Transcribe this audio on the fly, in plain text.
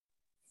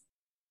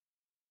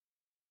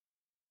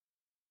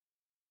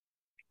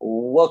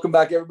Welcome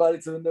back, everybody,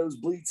 to the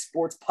Nosebleed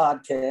Sports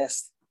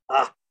Podcast.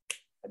 I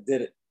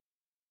did it.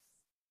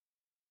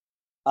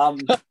 I'm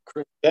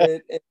Chris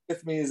Schmidt, and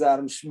with me is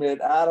Adam Schmidt.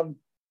 Adam,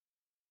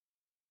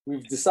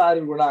 we've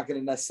decided we're not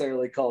going to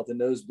necessarily call it the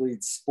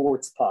Nosebleed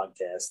Sports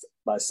Podcast,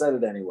 but I said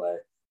it anyway.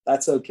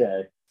 That's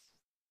okay.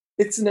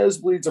 It's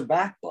Nosebleeds are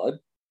back, bud.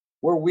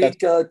 We're week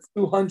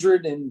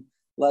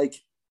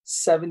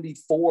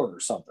 274 or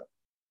something.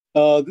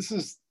 This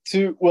is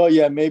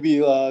maybe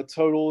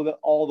total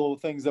all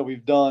the things that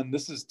we've done.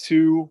 This is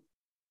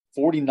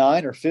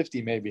 249 or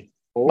 50 maybe.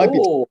 Might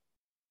be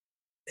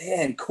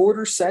man,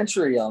 quarter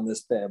century on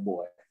this bad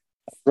boy.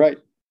 Right.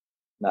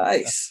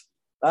 Nice.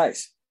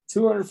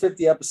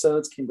 250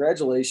 episodes.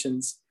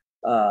 Congratulations.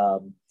 I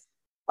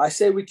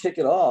say we kick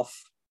it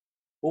off.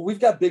 Well, we've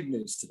got big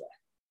news today.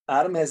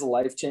 Adam has a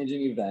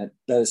life-changing event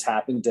that has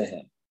happened to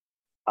him.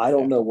 I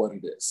don't know what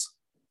it is.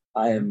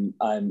 I'm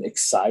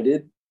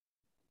excited.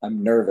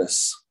 I'm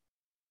nervous,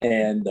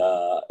 and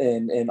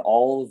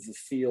all of the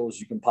feels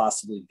you can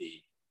possibly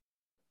be.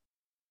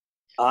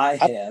 I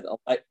had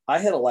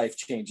a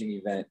life-changing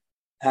event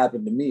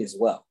happen to me as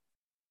well.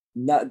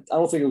 I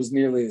don't think it was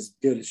nearly as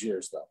good as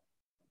yours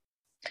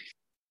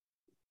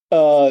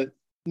though.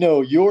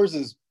 No, yours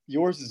is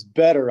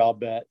better, I'll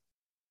bet.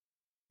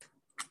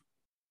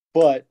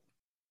 But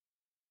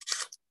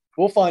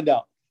we'll find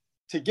out.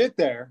 To get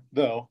there,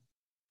 though,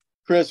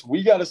 Chris,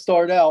 we got to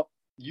start out.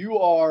 You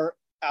are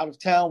out of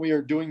town. We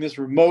are doing this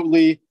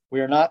remotely.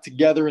 We are not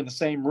together in the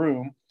same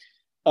room.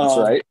 That's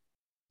right.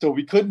 So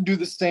we couldn't do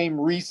the same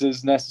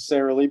Reese's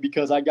necessarily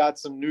because I got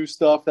some new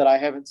stuff that I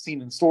haven't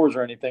seen in stores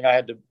or anything. I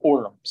had to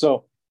order them.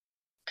 So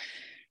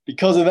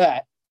because of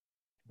that,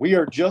 we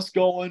are just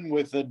going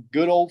with a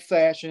good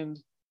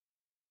old-fashioned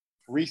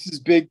Reese's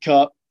Big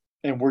Cup,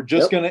 and we're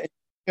just going to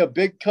a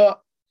Big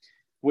Cup,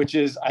 which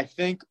is, I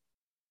think,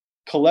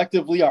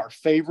 collectively our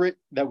favorite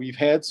that we've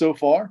had so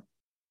far,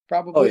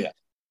 probably. Oh, yeah.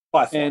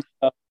 And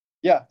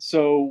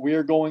so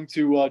we're going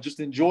to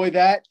just enjoy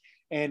that.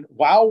 And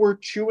while we're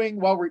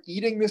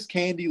eating this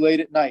candy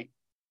late at night,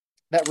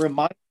 that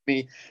reminds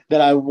me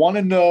that I want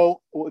to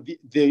know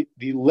the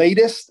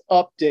latest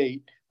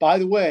update. By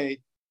the way,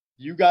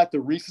 you got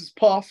the Reese's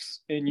Puffs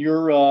in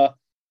your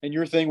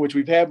thing, which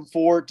we've had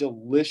before.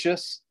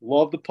 Delicious.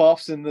 Love the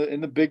Puffs in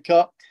the Big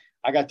Cup.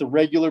 I got the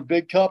regular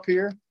Big Cup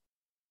here.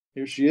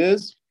 Here she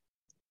is.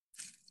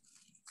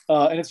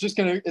 And it's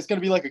gonna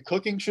be like a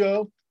cooking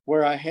show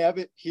where I have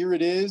it. Here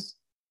it is,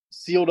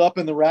 sealed up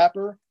in the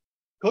wrapper.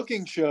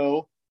 Cooking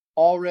show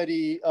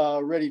already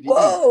ready to eat.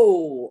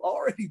 Whoa,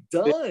 already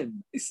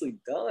done. Nicely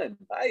done.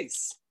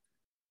 Nice.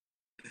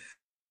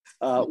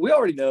 We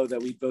already know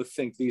that we both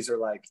think these are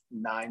like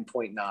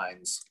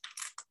 9.9s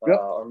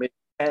or maybe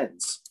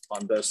 10s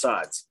on both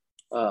sides.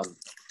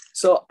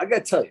 So I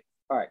got to tell you.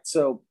 All right,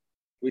 so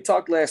we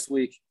talked last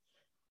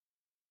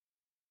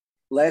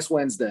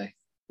Wednesday,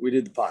 we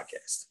did the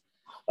podcast.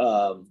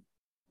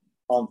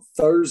 On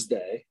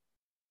Thursday,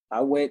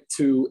 I went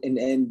to an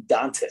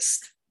endodontist.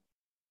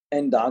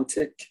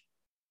 Endodontist.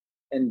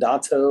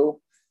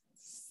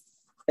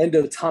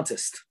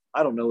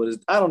 I don't know what it is.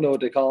 I don't know what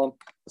they call them.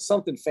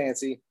 Something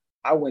fancy.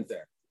 I went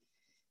there.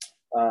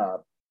 I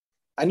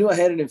knew I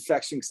had an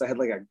infection because I had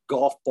like a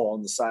golf ball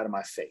on the side of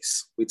my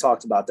face. We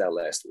talked about that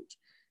last week.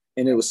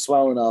 And it was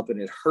swelling up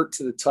and it hurt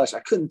to the touch. I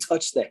couldn't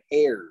touch the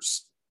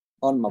hairs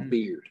on my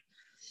beard.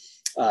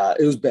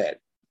 It was bad.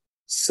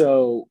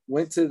 So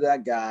went to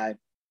that guy,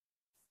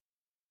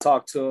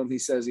 talked to him. He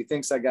says he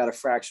thinks I got a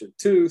fractured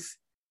tooth,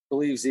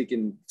 believes he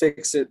can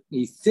fix it.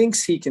 He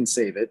thinks he can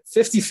save it.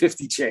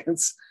 50-50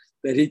 chance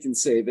that he can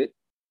save it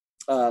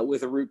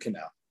with a root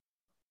canal.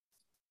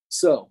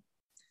 So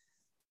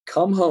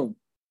come home.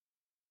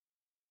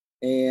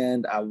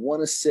 And I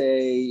want to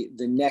say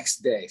the next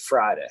day,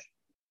 Friday,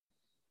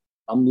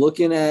 I'm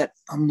looking at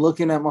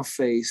my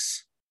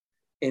face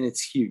and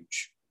it's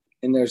huge.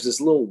 And there's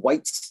this little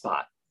white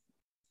spot.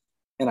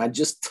 And I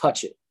just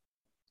touch it.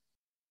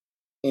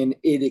 And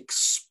it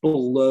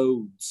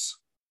explodes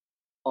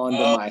onto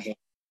my hand.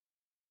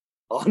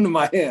 Onto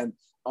my hand.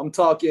 I'm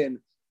talking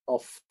a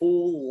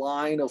full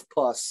line of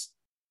pus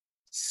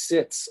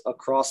sits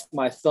across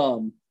my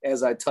thumb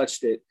as I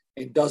touched it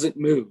and doesn't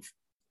move.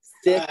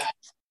 Thick,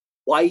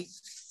 white,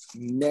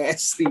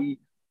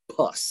 nasty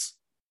pus.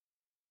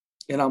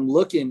 And I'm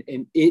looking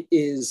and I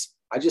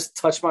just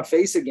touched my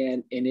face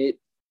again and it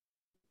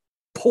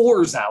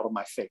pours out of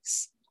my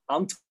face.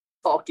 I'm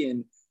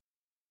talking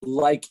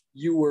like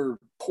you were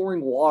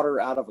pouring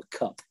water out of a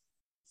cup.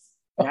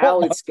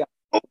 Now it's got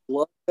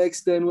blood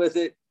mixed in with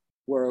it.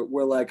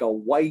 We're like a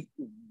white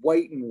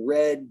and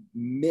red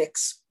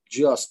mix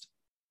just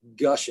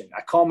gushing.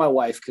 I call my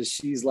wife because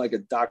she's like a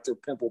Dr.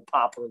 Pimple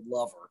Popper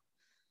lover.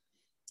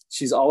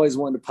 She's always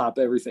wanted to pop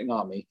everything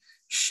on me.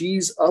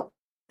 She's up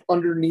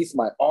underneath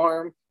my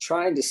arm,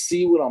 trying to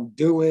see what I'm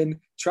doing,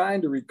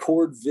 trying to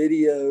record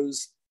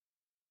videos.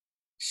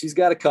 She's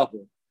got a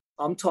couple.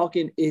 I'm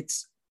talking,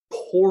 it's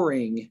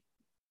pouring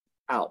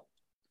out.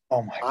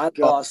 Oh my God.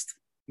 I lost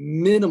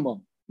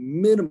minimum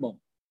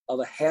of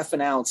a half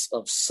an ounce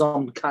of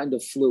some kind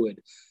of fluid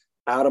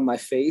out of my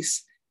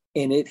face,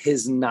 and it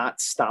has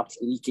not stopped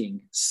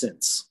leaking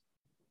since.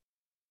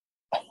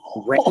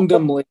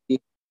 Randomly,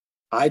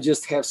 I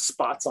just have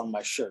spots on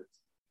my shirt.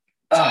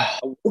 I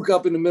woke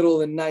up in the middle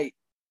of the night,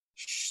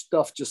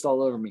 stuff just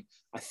all over me.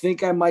 I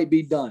think I might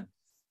be done.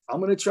 I'm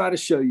going to try to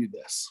show you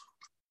this.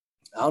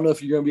 I don't know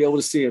if you're going to be able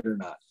to see it or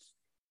not,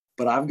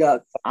 but I've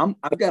got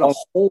a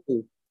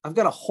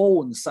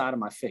hole in the side of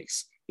my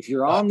face. If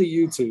you're on the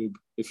YouTube,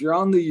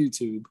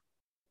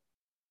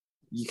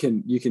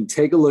 you can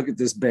take a look at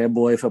this bad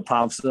boy if it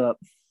pops up.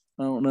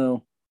 I don't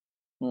know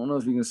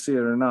if you can see it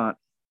or not.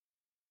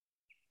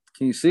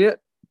 Can you see it?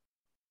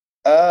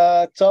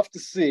 Tough to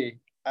see.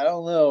 I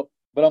don't know,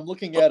 but I'm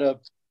looking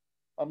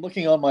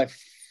on my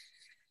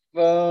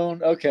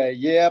phone. Okay.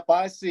 Yep.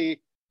 I see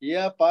it.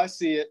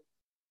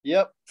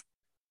 Yep.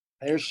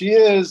 There she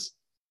is.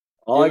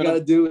 All I got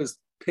to do is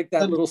pick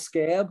that little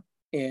scab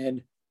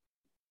and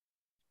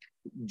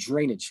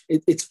drainage.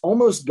 It's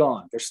almost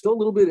gone. There's still a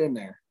little bit in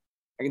there.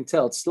 I can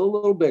tell it's still a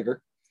little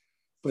bigger,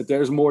 but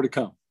there's more to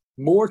come.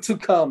 More to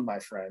come, my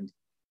friend.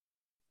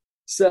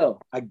 So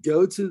I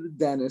go to the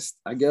dentist.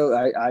 I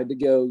had to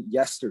go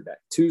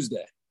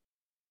Tuesday,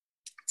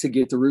 to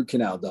get the root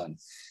canal done.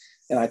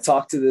 And I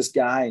talked to this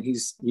guy, and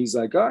he's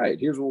like, all right,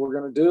 here's what we're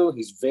going to do.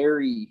 He's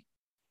very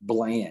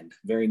bland,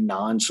 very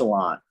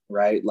nonchalant,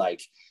 right?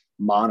 Like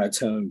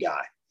monotone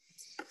guy.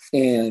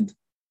 And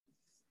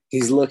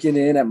he's looking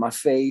in at my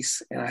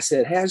face. And I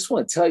said, hey, I just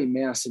want to tell you,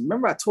 man. I said,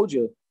 remember I told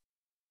you,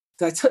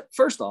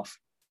 first off,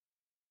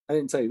 I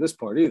didn't tell you this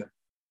part either.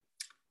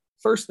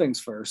 First things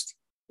first,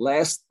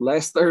 last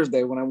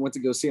Thursday when I went to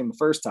go see him the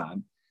first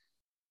time,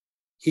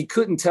 he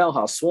couldn't tell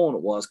how swollen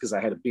it was because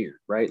I had a beard,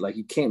 right? Like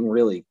you can't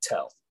really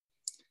tell.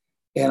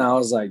 And I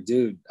was like,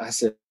 dude, I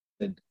said,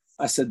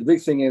 the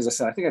big thing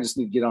is, I think I just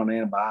need to get on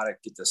an antibiotic,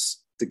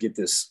 get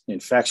this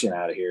infection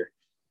out of here.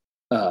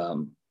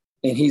 And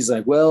he's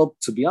like, well,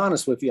 to be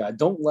honest with you, I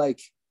don't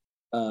like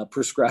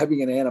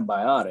prescribing an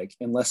antibiotic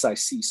unless I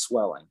see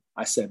swelling.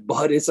 I said,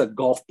 but it's a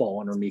golf ball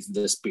underneath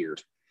this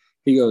beard.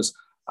 He goes,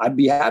 I'd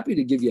be happy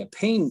to give you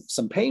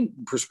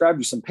prescribe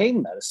you some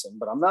pain medicine,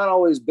 but I'm not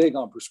always big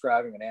on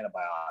prescribing an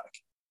antibiotic.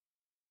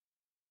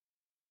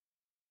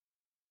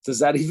 Does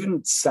that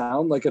even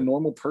sound like a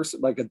normal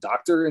person, like a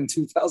doctor in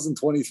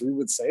 2023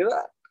 would say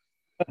that?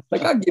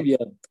 Like I'll give you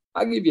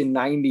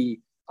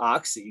 90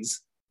 oxys,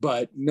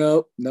 but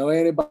no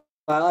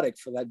antibiotic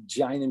for that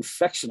giant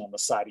infection on the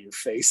side of your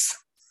face.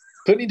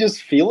 Couldn't he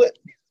just feel it?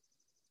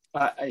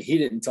 He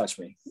didn't touch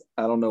me.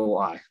 I don't know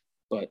why,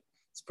 but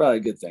it's probably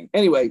a good thing.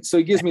 Anyway, so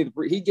he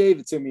gave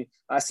it to me.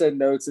 I said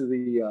no to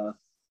the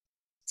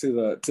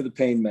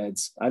pain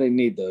meds. I didn't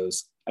need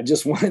those. I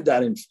just wanted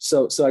that in.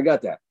 So I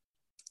got that.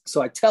 So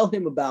I tell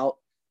him about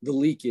the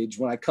leakage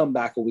when I come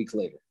back a week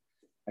later.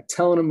 I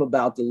tell him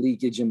about the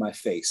leakage in my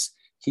face.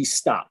 He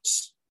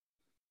stops,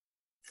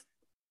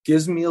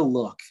 gives me a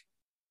look.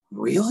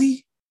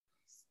 Really?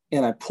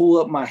 And I pull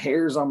up my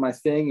hairs on my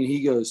thing, and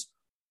he goes,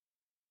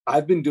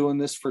 I've been doing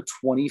this for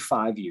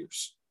 25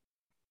 years.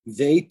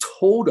 They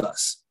told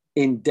us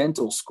in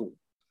dental school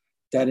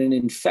that an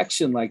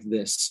infection like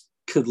this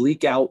could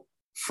leak out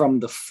from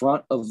the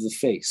front of the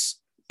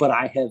face, but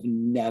I have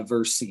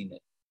never seen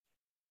it.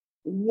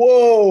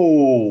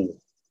 Whoa.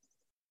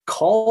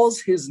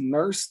 Calls his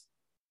nurse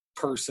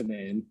person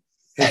in.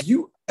 Have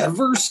you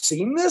ever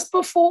seen this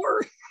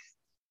before?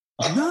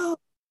 No.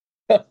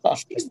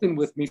 She's been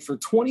with me for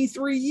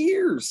 23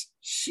 years.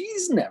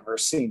 She's never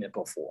seen it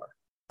before.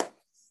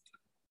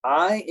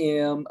 I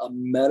am a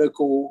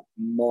medical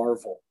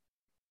marvel.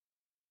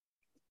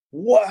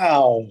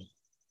 Wow.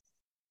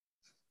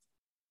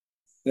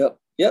 Yep.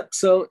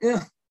 So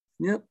yeah.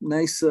 Yep.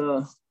 Nice.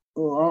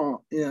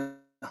 Yeah.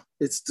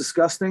 It's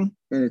disgusting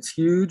and it's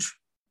huge.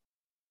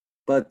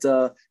 But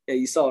yeah,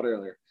 you saw it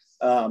earlier.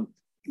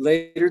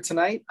 Later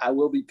tonight, I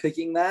will be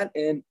picking that,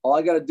 and all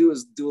I got to do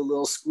is do a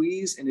little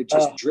squeeze, and it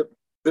just drip.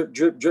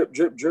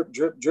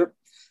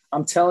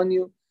 I'm telling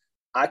you,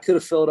 I could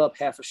have filled up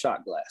half a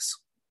shot glass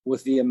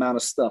with the amount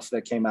of stuff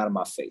that came out of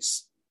my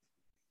face.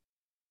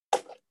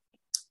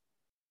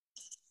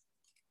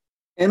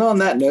 And on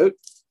that note,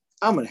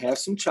 I'm going to have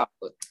some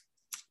chocolate.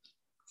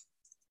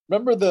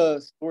 Remember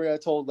the story I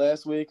told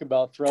last week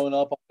about throwing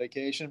up on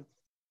vacation?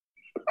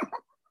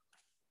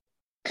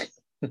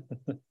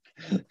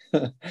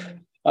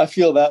 I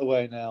feel that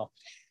way now.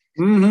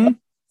 Mm-hmm.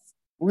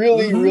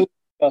 Really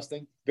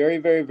disgusting. Very,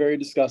 very, very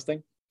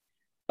disgusting.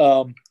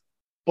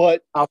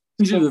 But I'll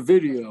send you the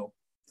video.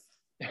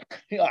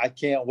 I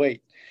can't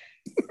wait.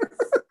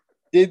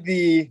 Did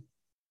the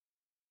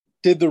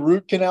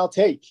root canal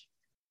take?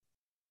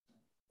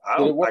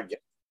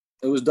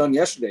 It was done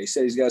yesterday. He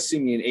said he's got to see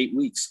me in 8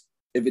 weeks.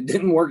 If it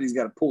didn't work, he's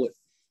got to pull it.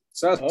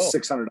 So that's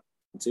 $600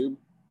 tube.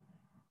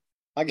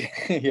 I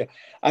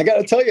got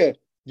to tell you,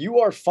 you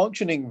are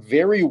functioning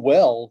very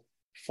well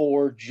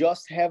for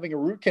just having a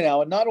root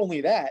canal. And not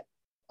only that,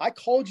 I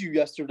called you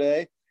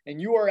yesterday and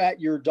you are at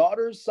your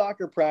daughter's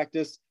soccer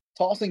practice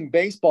tossing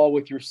baseball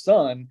with your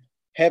son,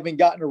 having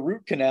gotten a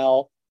root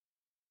canal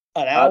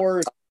an I,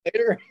 hour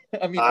later?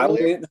 I mean, I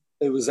earlier? went.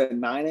 It was at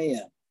 9 a.m.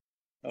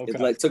 It Okay.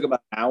 like took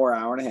about an hour,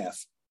 hour and a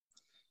half,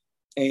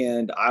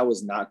 and I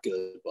was not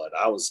good. But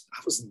I was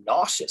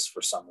nauseous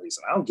for some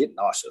reason. I don't get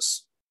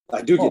nauseous.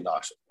 I do Oh, get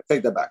nauseous. I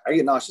take that back. I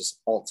get nauseous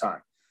all the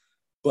time,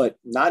 but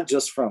not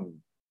just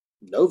from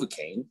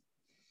Novocaine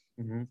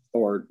mhm.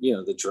 or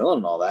the drilling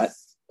and all that.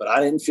 But I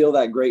didn't feel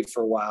that great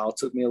for a while. It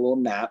took me a little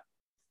nap.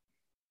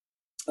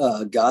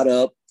 Got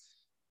up,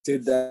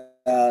 did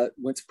that.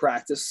 Went to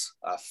practice.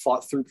 I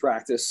fought through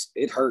practice.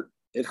 It hurt.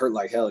 It hurt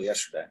like hell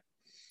yesterday.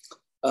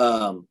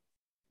 Um,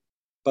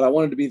 but I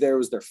wanted to be there. It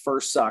was their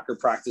first soccer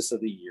practice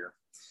of the year,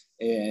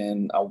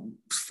 and I was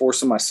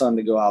forcing my son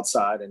to go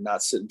outside and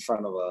not sit in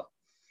front of a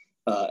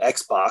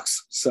Xbox.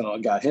 So I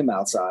got him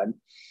outside.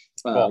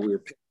 Well, We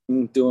were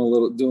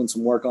doing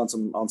some work on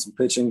some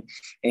pitching,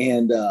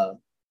 and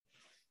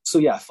so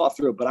yeah, I fought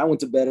through it. But I went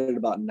to bed at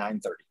about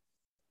 9:30.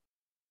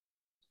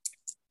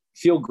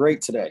 Feel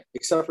great today,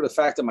 except for the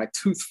fact that my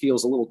tooth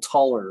feels a little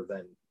taller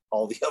than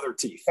all the other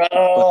teeth. But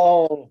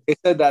oh, they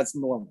said that's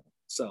normal.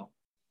 So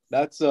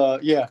that's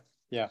yeah,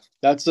 yeah.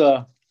 That's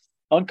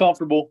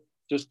uncomfortable.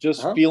 Just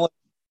uh-huh.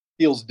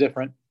 feels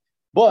different.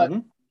 But Mm-hmm.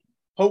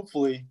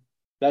 hopefully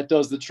that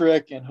does the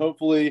trick. And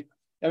hopefully,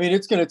 I mean,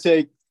 it's going to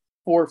take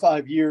 4 or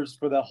 5 years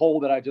for that hole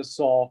that I just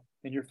saw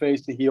in your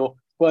face to heal.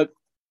 But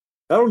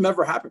That'll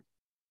never happen.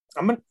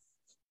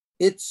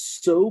 It's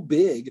so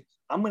big.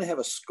 I'm gonna have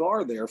a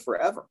scar there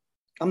forever.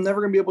 I'm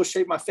never gonna be able to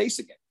shave my face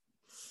again.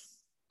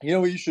 you know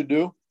what you should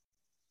do?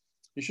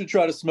 You should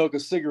try to smoke a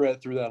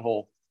cigarette through that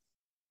hole.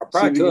 I See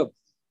probably if you could.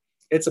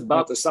 It's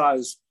about the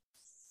size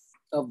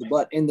of the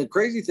butt. And the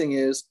crazy thing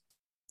is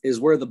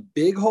where the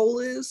big hole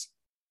is,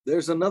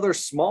 there's another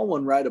small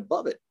one right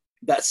above it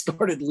that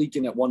started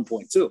leaking at one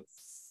point too.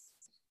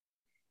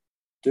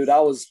 Dude, I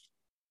looked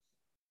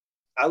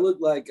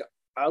like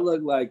I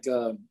looked like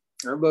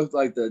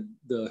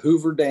the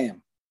Hoover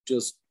Dam,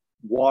 just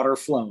water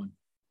flowing.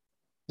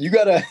 you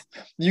got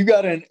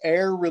an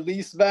air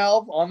release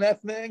valve on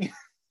that thing,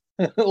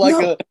 like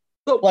No. a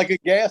So, like a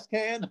gas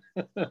can.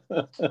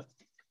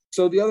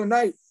 so the other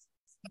night,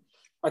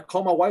 I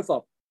call my wife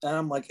up and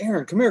I'm like,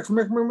 Aaron, come here, come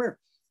here, come here, come here.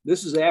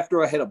 This is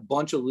after I had a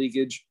bunch of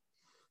leakage.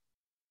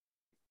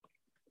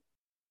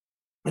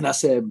 And I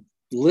said,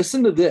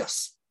 listen to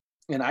this.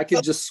 And I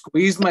could just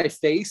squeeze my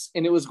face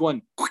and it was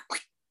going, it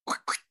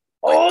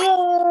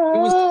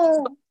was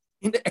Oh,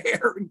 in the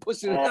air and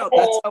pushing it out.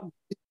 oh.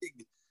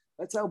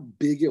 That's how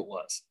big it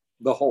was.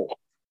 The hole.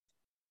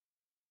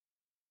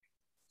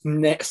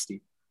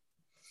 Nasty.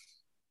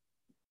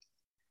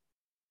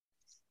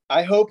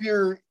 I hope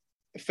your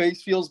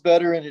face feels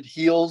better and it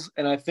heals.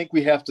 And I think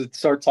we have to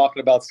start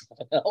talking about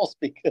something else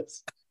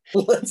because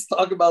Let's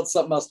talk about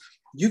something else.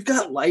 You've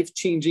got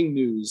life-changing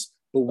news,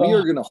 but we are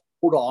oh, going to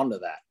hold on to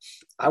that.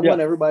 I yeah,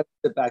 want everybody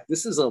to sit back.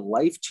 This is a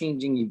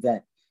life-changing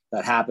event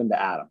that happened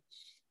to Adam.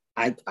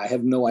 I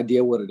have no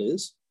idea what it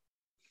is.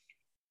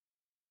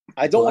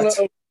 I don't want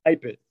to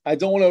overhype it. I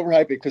don't want to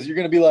overhype it because you're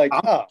going to be like,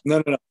 oh,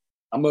 No.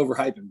 I'm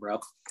overhyping, bro.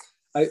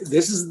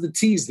 This is the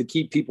tease to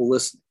keep people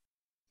listening.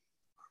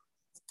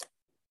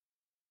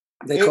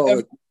 They call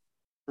it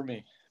for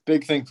me.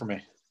 Big thing for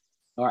me.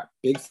 All right,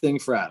 big thing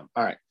for Adam.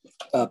 All right.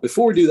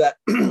 Before we do that,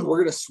 we're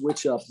going to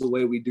switch up the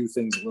way we do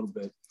things a little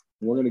bit.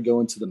 We're going to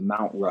go into the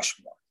Mount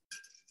Rushmore.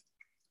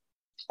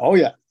 Oh,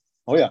 yeah.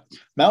 Oh, yeah.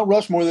 Mount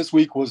Rushmore this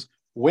week was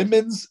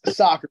women's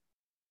soccer.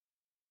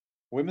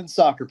 Women's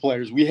soccer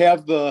players. We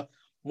have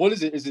what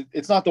is it?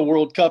 It's not the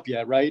World Cup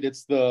yet, right?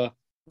 It's the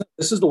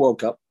This is the World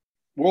Cup.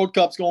 World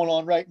Cup's going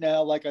on right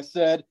now, like I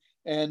said.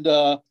 And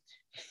the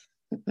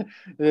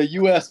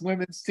U.S.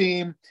 women's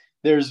team,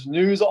 there's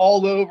news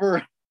all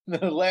over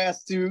the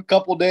last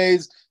couple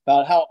days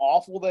about how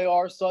awful they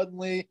are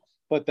suddenly,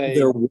 but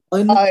They're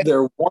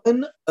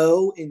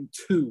 1-0 and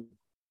 2.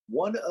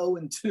 1-0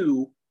 and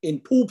 2 in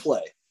pool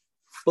play.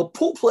 But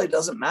pool play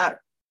doesn't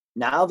matter.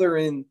 Now they're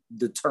in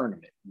the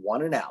tournament,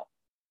 1 and out.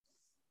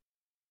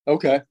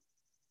 Okay.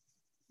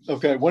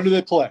 When do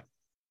they play?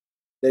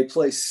 They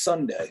play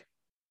Sunday.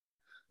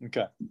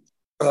 Okay.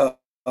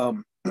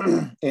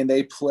 And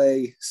they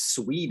play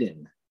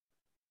Sweden.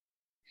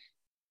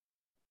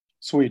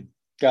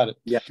 Got it.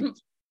 Yeah.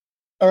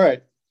 All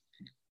right.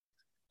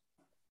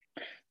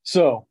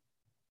 So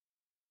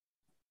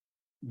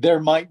there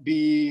might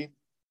be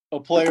a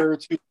player or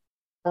two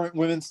current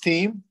women's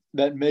team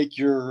that make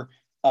your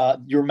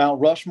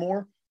Mount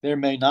Rushmore. There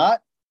may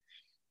not.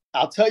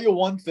 I'll tell you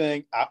one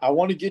thing. I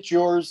want to get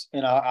yours,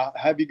 and I'll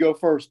have you go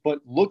first. But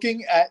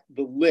looking at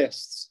the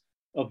lists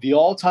of the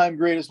all-time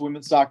greatest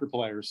women's soccer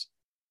players,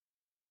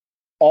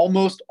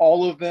 almost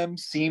all of them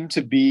seem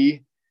to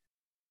be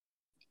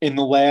in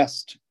the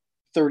last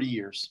 30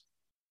 years.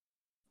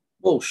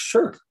 Well,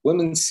 sure.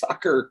 Women's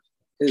soccer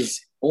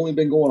has only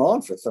been going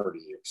on for 30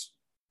 years.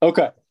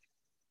 Okay.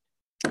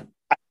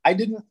 I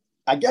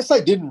guess I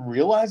didn't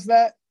realize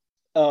that.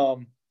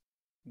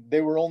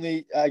 They were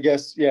only, I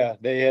guess, yeah,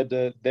 they had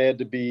to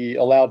be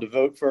allowed to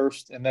vote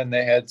first, and then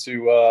they had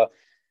to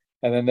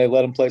and then they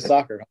let them play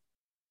soccer.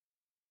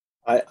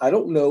 I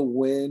don't know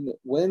when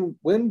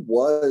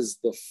was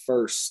the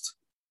first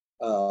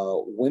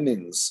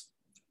women's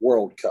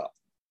World Cup?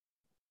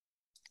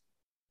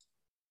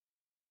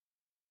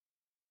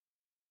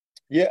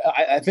 Yeah,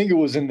 I think it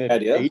was in the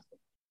Idea? 80s.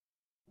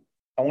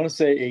 I want to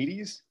say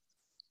 80s.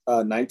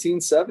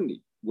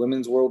 1970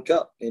 Women's World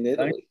Cup in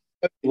Italy.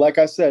 Like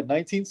I said,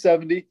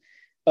 1970.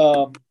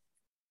 But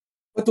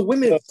the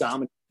women have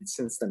dominated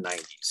since the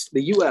 90s.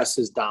 The U.S.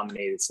 has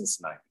dominated since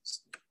the 90s.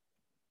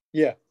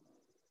 Yeah,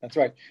 that's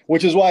right.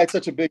 Which is why it's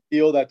such a big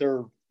deal that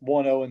they're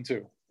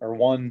 1-0-2 or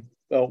 1-1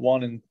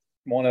 and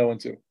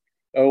 1-0-2.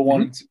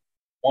 0-1-2.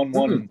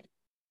 1-1 and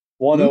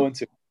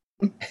 1-0-2.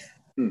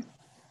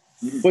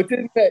 But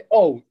didn't they?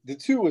 Oh, the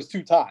 2 was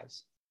 2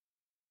 ties.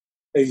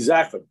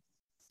 Exactly.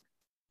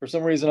 For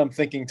some reason, I'm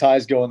thinking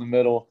ties go in the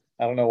middle.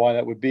 I don't know why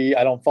that would be.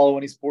 I don't follow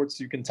any sports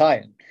you can tie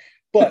in.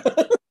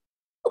 But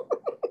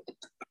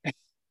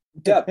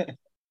yeah.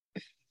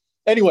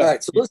 Anyway, all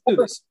right, so let's do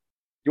this.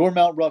 Your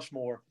Mount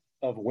Rushmore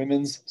of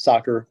women's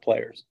soccer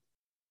players.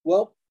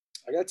 Well,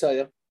 I got to tell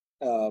you,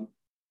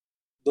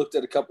 looked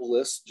at a couple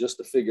lists just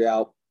to figure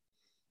out,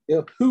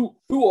 who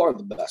are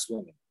the best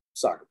women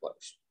soccer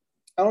players.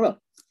 I don't know.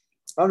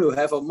 I don't know who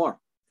half of them are.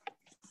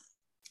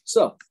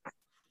 So,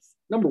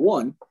 number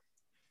one,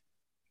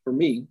 for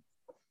me,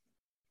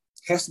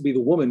 has to be the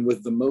woman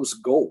with the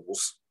most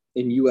goals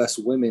in U.S.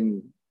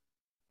 women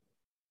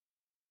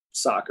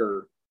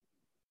soccer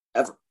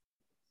ever.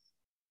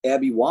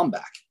 Abby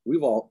Wambach.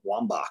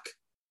 Wambach,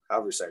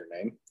 however you say her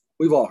name.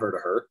 We've all heard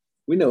of her.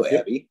 We know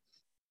Abby.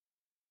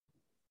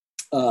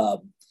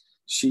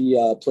 She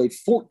played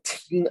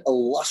 14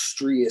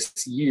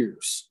 illustrious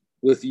years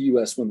with the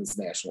U.S. women's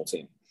national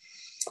team.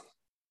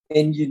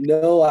 And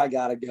I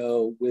got to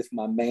go with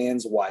my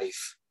man's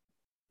wife,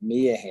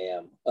 Mia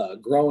Hamm.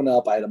 Growing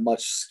up, I had a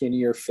much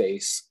skinnier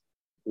face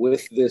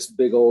with this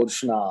big old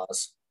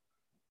schnoz.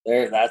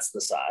 There, that's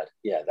the side.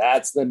 Yeah,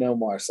 that's the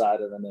Nomar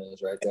side of the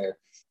nose right there.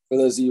 For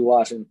those of you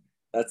watching,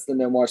 that's the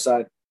Nomar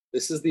side.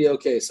 This is the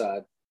OK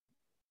side.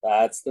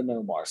 That's the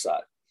Nomar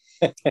side.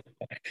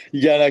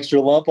 You got an extra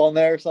lump on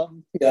there or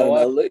something?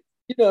 You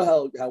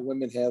know how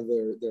women have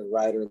their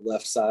right or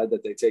left side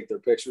that they take their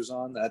pictures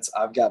on?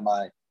 I've got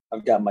my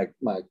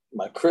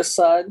Chris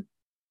side.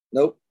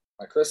 Nope,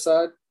 my Chris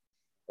side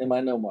and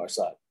my Nomar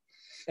side.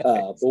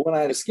 But when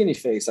I had a skinny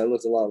face, I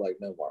looked a lot like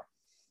Nomar.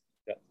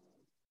 Yeah.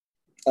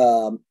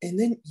 And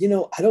then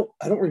I don't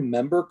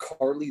remember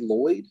Carly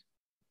Lloyd.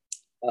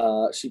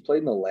 She played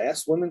in the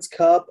last Women's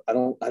Cup. I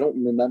don't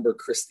remember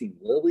Christine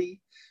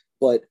Lilly,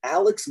 but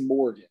Alex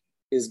Morgan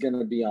is going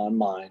to be on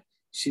mine.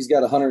 She's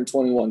got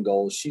 121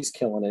 goals. She's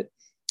killing it.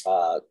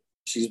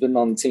 She's been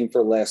on the team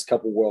for the last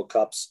couple World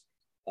Cups.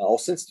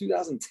 Since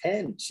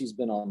 2010, she's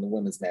been on the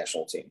women's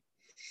national team.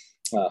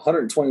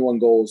 121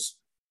 goals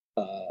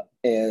for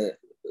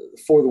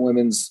the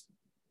women's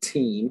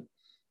team.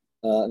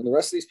 And the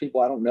rest of these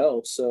people, I don't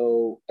know.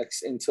 So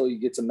until you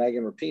get to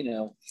Megan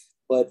Rapinoe,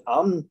 but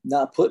I'm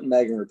not putting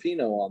Megan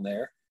Rapinoe on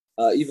there,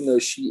 even though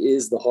she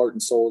is the heart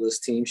and soul of this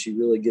team. She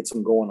really gets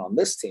them going on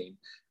this team.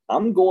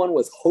 I'm going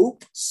with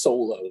Hope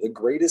Solo, the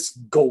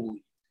greatest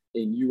goalie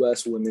in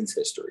U.S. women's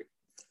history.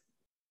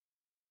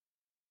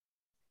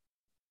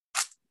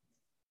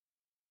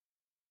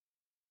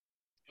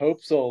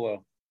 Hope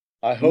Solo.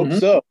 I hope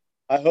so.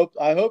 I hope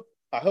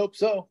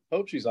so.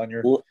 Hope she's on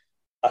your list.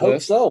 I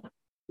hope so.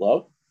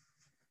 Love.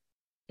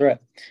 Right.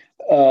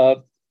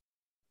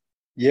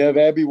 You have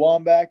Abby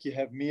Wambach, you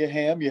have Mia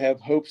Hamm, you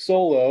have Hope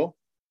Solo.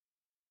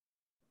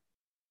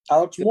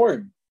 Alex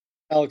Morgan.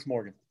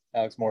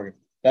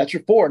 That's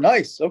your 4.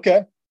 Nice.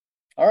 Okay.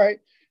 All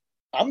right.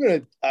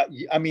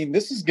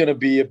 This is going to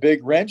be a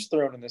big wrench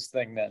thrown in this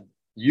thing then.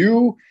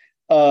 You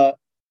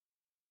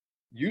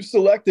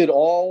selected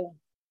all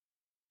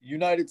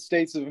United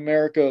States of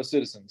America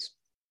citizens.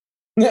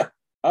 Yeah.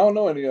 I don't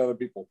know any other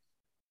people.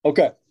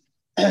 Okay.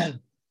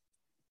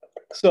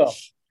 So.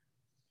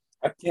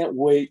 I can't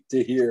wait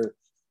to hear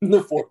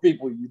the 4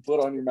 people you put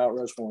on your Mount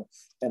Rushmore.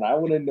 And I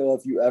want to know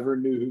if you ever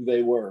knew who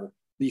they were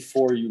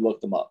before you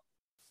looked them up.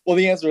 Well,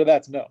 the answer to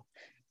that's no.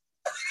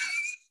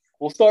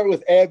 We'll start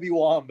with Abby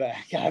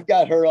Wambach. I've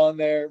got her on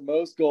there.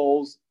 Most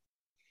goals.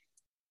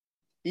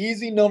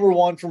 Easy number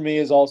 1 for me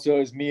is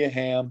Mia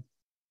Hamm.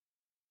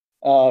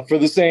 For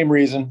the same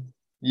reason.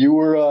 You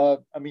were,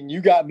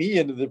 you got me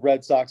into the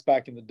Red Sox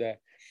back in the day.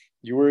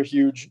 You were a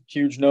huge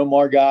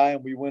Nomar guy,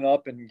 and we went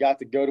up and got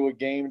to go to a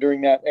game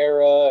during that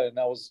era, and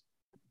that was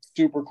a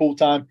super cool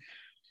time.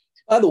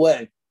 By the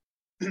way,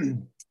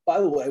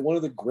 one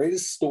of the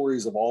greatest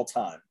stories of all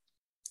time,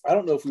 I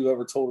don't know if we've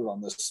ever told it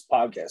on this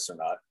podcast or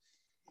not.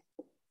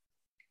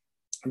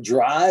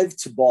 Drive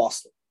to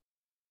Boston.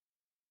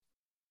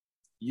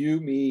 You,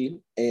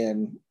 me,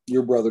 and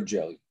your brother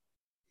Joey.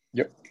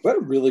 Yep. We had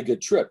a really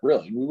good trip,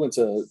 really. We went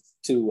to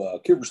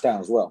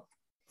Cooperstown as well.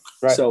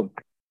 Right. So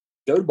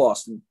go to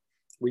Boston.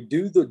 We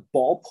do the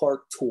ballpark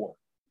tour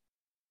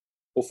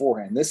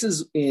beforehand. This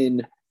is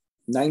in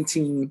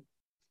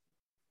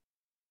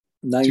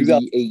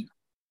 1998.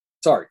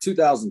 Sorry,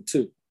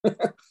 2002.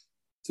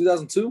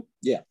 2002?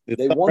 Yeah.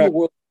 They won the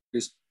World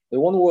Series. They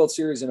won the World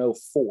Series in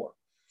 '04.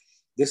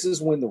 This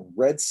is when the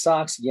Red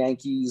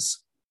Sox-Yankees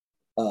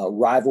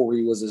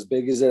rivalry was as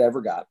big as it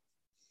ever got.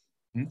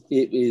 Mm-hmm.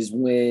 It is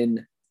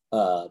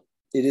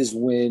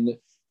when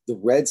the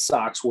Red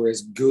Sox were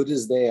as good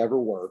as they ever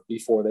were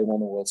before they won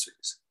the World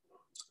Series.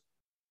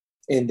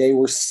 And they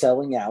were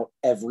selling out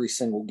every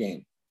single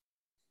game.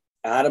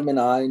 Adam and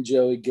I and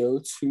Joey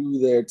go to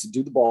there to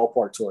do the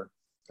ballpark tour.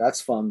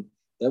 That's fun.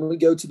 Then we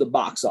go to the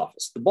box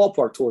office. The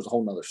ballpark tour is a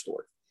whole nother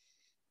story.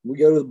 We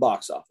go to the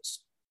box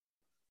office.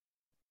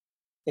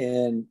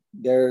 And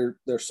they're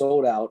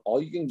sold out.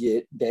 All you can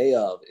get day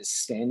of is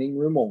standing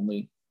room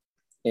only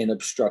and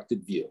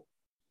obstructed view.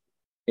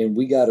 And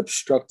we got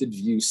obstructed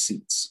view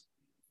seats.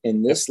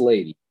 And this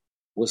lady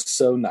was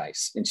so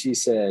nice. And she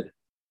said,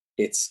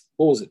 it's,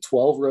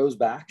 12 rows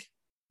back?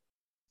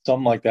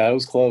 Something like that. It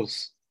was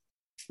close.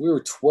 We were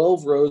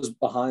 12 rows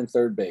behind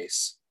third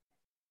base.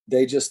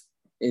 They just,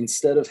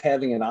 instead of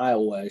having an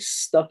aisleway,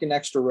 stuck an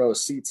extra row of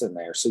seats in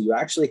there. So you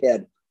actually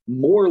had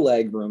more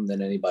leg room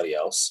than anybody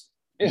else.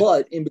 Yeah.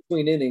 But in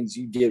between innings,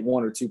 you get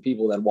one or two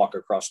people that walk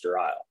across your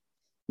aisle.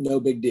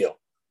 No big deal.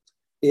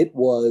 It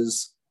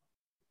was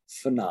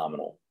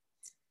phenomenal.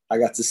 I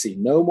got to see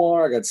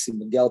Nomar. I got to see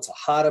Miguel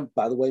Tejada.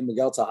 By the way,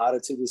 Miguel Tejada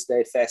to this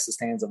day, fastest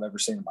hands I've ever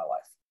seen in my life.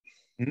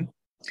 Mm-hmm.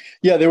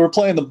 Yeah, they were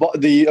playing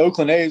the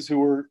Oakland A's, who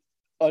were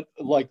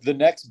like the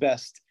next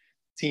best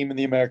team in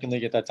the American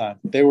League at that time.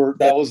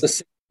 That's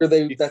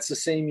the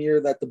same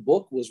year that the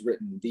book was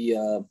written.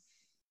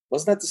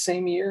 Wasn't that the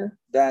same year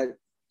that,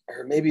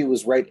 or maybe it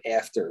was right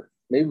after?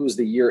 Maybe it was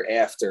the year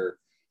after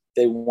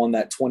they won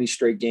that 20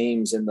 straight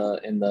games in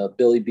the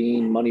Billy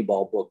Beane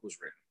Moneyball book was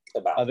written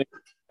about. I think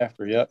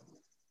after, yeah.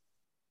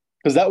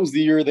 Because that was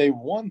the year they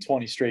won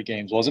 20 straight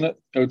games, wasn't it?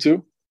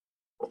 2002?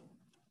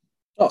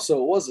 Oh,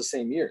 so it was the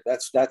same year.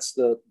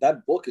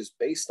 That book is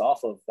based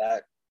off of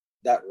that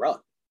run.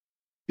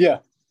 Yeah.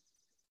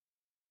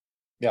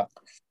 Yeah.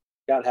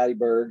 Got Hattie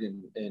Berg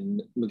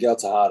and Miguel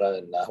Tejada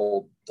and the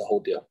whole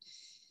deal.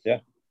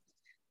 Yeah.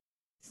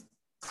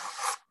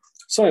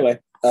 So anyway,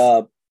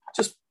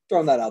 just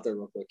throwing that out there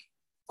real quick.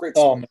 Great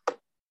story.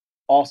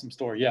 Awesome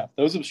story. Yeah.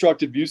 Those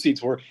obstructed view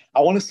seats were,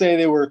 I want to say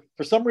they were,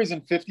 for some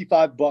reason,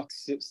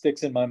 $55. It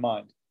sticks in my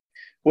mind,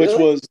 which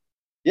really? Was,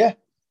 yeah.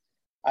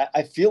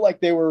 I feel like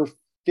they were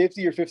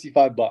 $50 or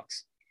 $55.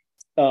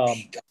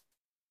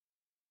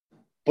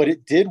 But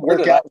it did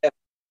work out. I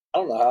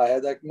don't know how I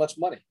had that much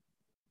money.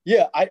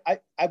 Yeah. I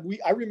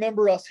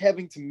remember us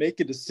having to make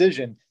a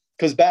decision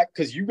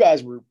because you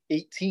guys were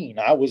 18.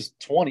 I was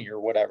 20 or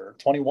whatever,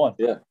 21.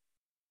 Yeah.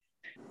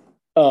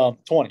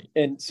 20.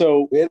 And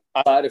so we had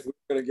to decide if we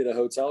were going to get a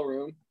hotel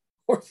room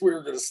or if we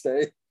were going to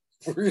stay,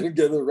 if we were going to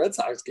go to the Red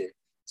Sox game.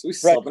 So we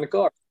slept in a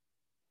car.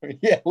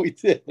 Yeah, we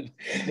did.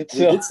 We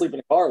did sleep in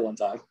a car one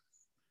time.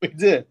 We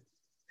did.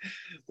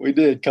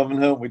 Coming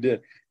home, we did.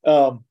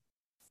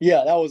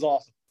 Yeah, that was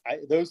awesome.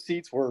 Those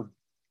seats were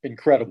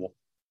incredible.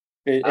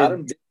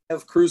 Adam didn't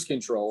have cruise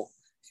control.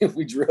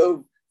 We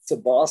drove to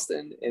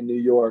Boston and New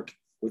York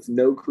with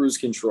no cruise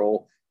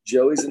control.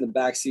 Joey's in the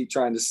back seat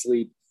trying to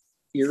sleep,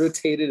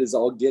 irritated as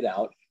all get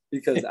out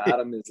because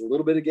Adam is a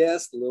little bit of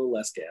gas, a little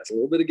less gas, a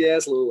little bit of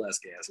gas, a little less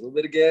gas, a little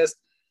bit of gas.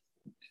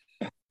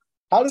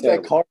 How did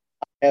that car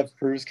have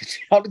cruise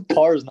control? How did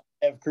cars not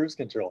have cruise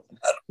control?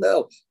 I don't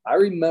know. I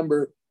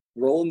remember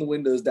rolling the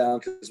windows down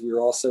because we were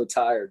all so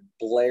tired,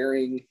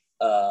 blaring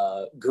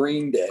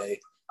Green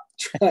Day,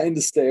 trying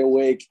to stay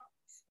awake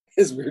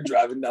as we were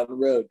driving down the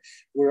road.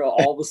 Where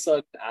all of a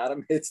sudden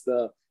Adam hits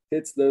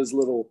those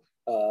little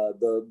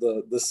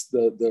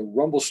the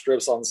rumble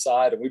strips on the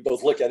side, and we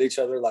both look at each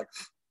other like,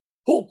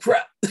 oh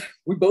crap,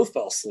 we both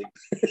fell asleep.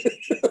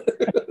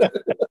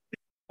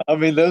 I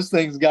mean, those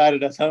things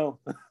guided us home.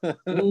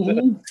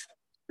 Mm-hmm.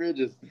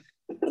 Bridges.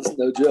 That's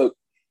no joke.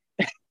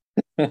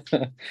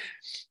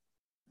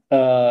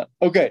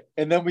 Okay.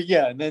 And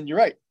then you're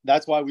right.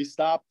 That's why we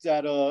stopped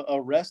at a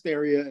rest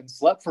area and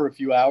slept for a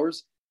few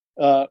hours,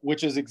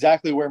 which is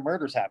exactly where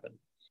murders happen.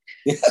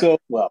 Yeah. So,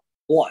 well,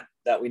 one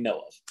that we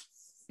know of.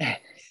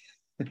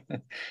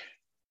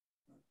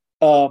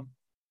 That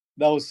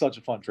was such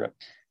a fun trip.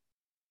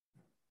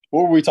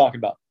 What were we talking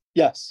about?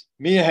 Yes,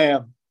 Mia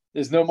Hamm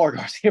is Nomar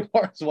Garcia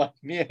Park's wife.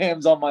 Mia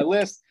Hamm's on my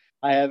list.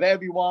 I have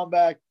Abby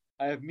Wambach.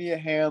 I have Mia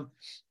Hamm.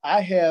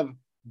 I have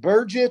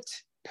Birgit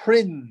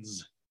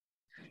Prinz,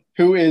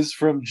 who is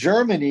from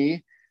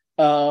Germany,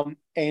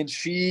 and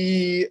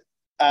she,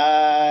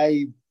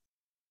 90s,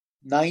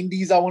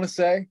 I want to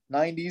say,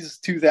 90s,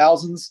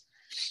 2000s,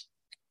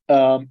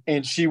 and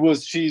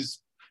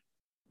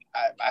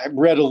I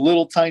read a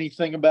little tiny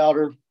thing about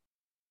her.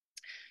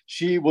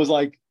 She was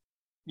like,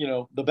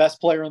 the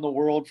best player in the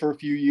world for a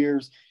few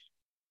years.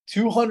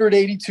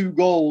 282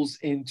 goals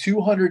in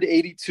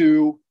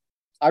 282.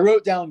 I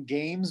wrote down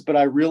games, but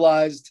I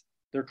realized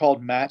they're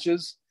called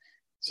matches.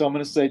 So I'm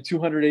going to say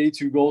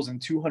 282 goals in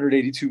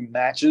 282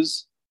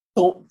 matches.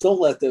 Don't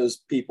let those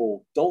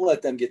people, don't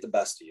let them get the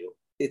best of you.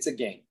 It's a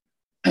game.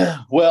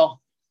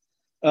 Well,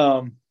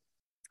 I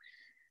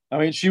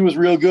mean, she was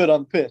real good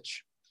on the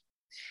pitch.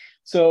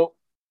 So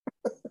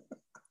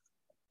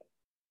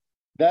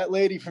that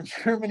lady from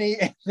Germany.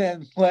 And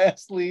then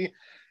lastly,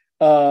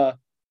 a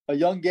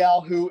young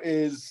gal who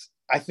is,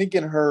 I think,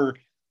 in her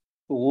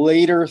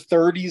later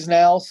 30s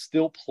now,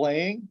 still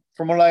playing,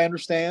 from what I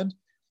understand,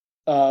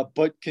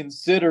 but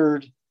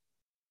considered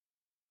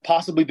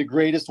possibly the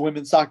greatest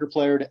women's soccer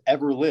player to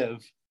ever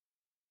live.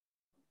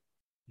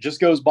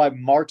 Just goes by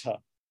Marta.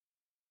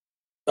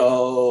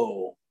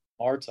 Oh,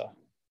 Marta.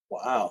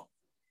 wow.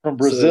 From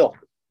Brazil.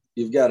 So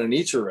you've got an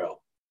Ichiro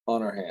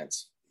on our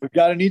hands. We've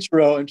got an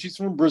Ichiro, and she's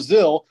from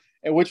Brazil,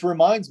 and which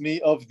reminds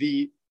me of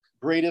the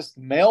greatest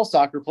male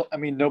soccer player. I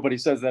mean, nobody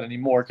says that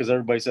anymore because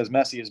everybody says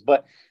Messi is,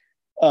 but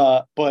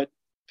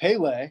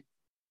Pele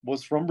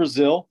was from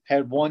Brazil,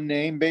 had one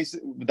name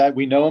that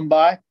we know him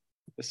by.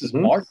 This is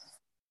Marta.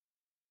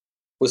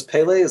 Was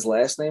Pele his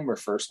last name or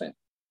first name?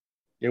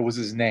 It was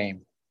his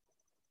name.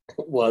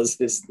 Was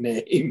his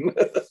name.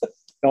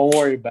 Don't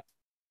worry about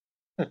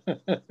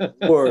it.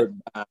 Word.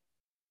 I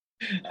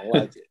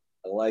like it.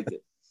 I like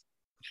it.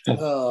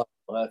 Oh,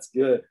 well, that's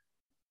good.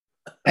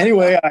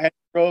 Anyway, I had to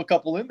throw a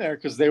couple in there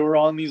because they were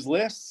on these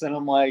lists, and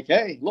I'm like,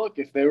 hey, look,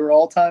 if they were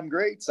all-time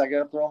greats, I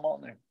got to throw them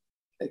on there.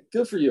 Hey,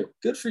 good for you.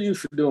 Good for you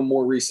for doing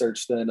more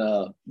research than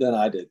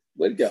I did.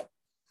 Way to go.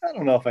 I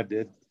don't know if I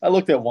did. I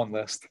looked at one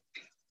list.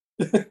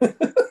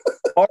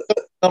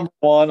 Number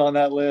one on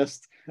that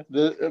list.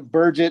 The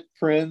Birgit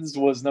Prinz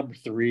was number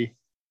 3.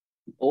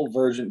 Old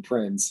Virgin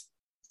Prinz.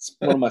 It's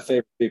one of my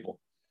favorite people.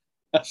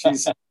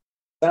 She's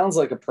sounds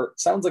like a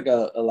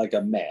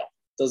male.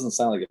 Doesn't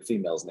sound like a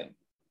female's name.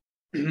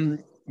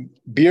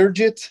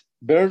 Birgit.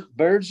 With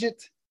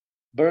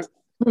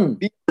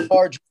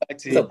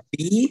a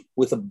B?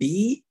 With a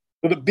B?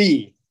 With a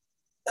B.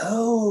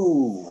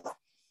 Oh,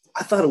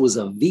 I thought it was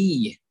a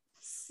V,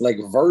 like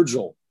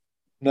Virgil.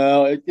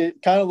 No,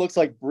 it kind of looks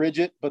like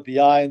Bridget, but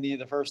the I and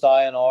the first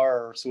I and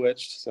R are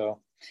switched. So,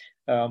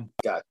 got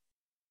it.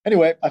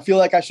 Anyway, I feel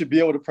like I should be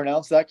able to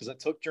pronounce that because I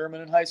took German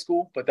in high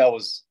school, but that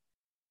was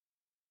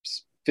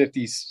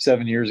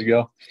 57 years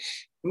ago.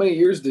 How many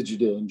years did you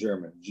do in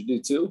German? Did you do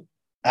 2?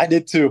 I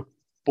did 2.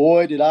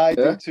 Boy, did I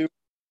do 2.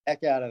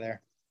 Heck out of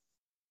there.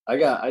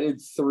 I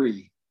did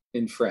 3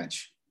 in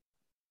French.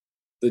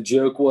 The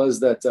joke was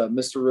that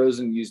Mr.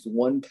 Rosen used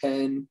one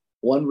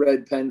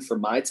red pen for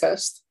my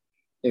test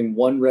and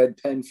one red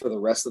pen for the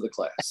rest of the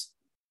class.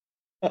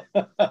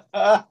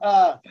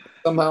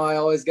 Somehow I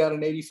always got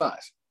an 85.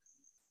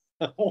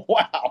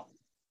 Wow.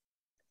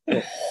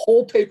 The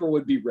whole paper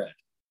would be red,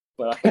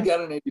 but I got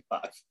an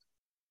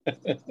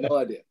 85. No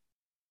idea.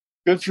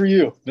 Good for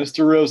you,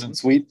 Mr. Rosen.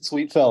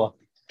 Sweet fella.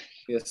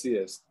 Yes, he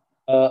is.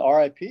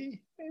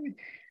 R.I.P. Maybe.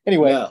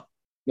 Anyway.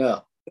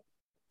 No.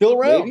 Still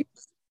around.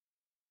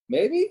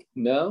 Maybe?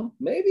 No.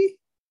 Maybe?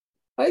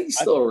 I think he's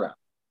still around.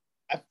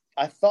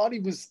 I thought he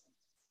was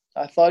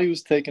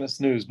taking a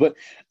snooze, but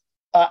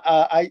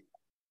I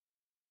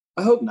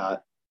hope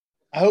not.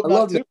 I hope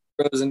not too.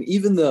 Rosen,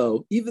 even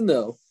though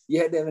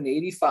you had to have an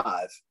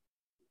 85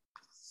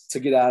 to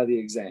get out of the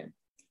exam.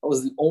 I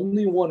was the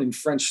only one in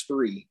French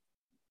 3.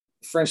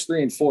 French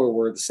 3 and 4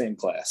 were the same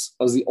class.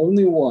 I was the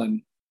only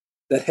one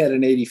that had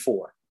an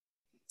 84.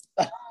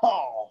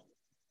 Oh.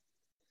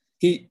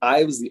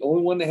 I was the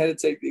only one that had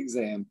to take the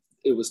exam.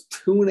 It was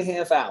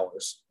 2.5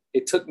 hours.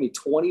 It took me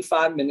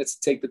 25 minutes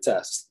to take the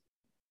test.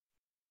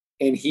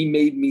 And he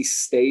made me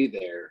stay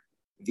there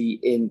the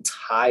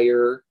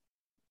entire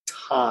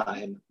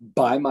time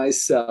by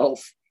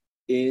myself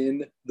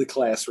in the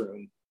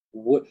classroom.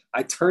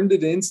 I turned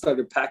it in,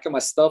 started packing my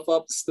stuff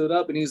up, stood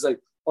up, and he was like,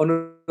 oh,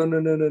 no.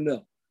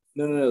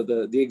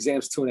 The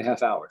exam's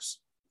 2.5 hours.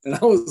 And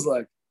I was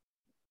like,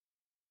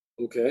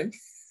 okay.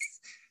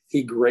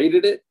 He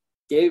graded it,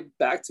 gave it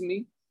back to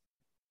me,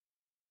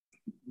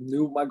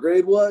 knew what my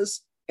grade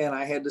was, and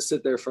I had to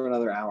sit there for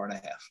another hour and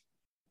a half.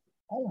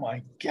 Oh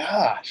my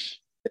gosh.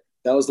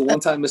 That was the one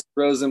time Mr.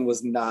 Rosen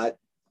was not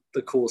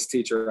the coolest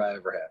teacher I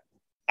ever had.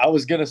 I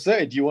was going to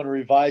say, do you want to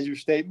revise your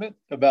statement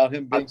about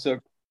him being so?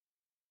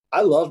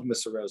 I loved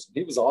Mr. Rosen.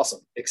 He was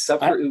awesome,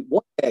 except for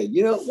one day.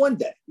 One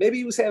day. Maybe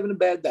he was having a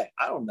bad day.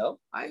 I don't know.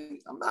 I'm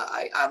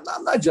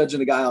not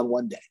judging a guy on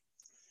one day.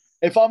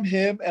 If I'm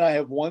him and I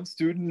have one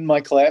student in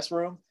my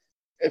classroom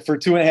for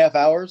 2.5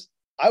 hours,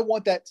 I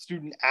want that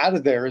student out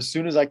of there as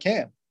soon as I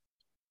can.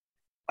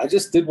 I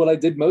just did what I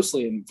did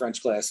mostly in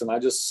French class, and I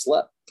just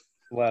slept.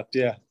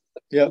 Yeah.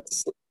 Yep.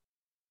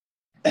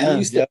 He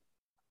used to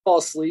fall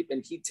asleep,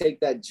 and he'd take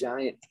that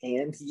giant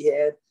hand he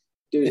had.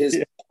 Dude,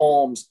 his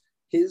palms,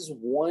 his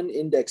one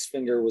index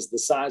finger was the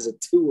size of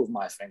 2 of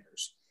my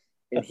fingers.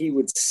 And he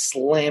would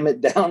slam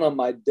it down on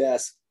my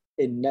desk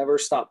and never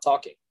stop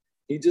talking.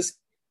 He'd just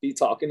be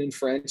talking in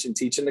French and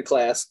teaching the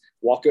class,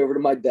 walk over to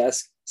my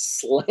desk,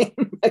 slam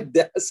my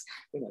desk,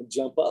 and I'd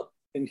jump up.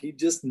 And he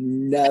just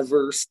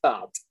never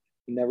stopped.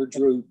 He never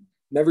drew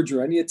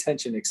any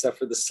attention except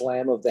for the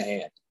slam of the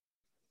hand.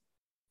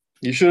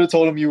 You should have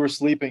told him you were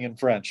sleeping in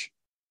French.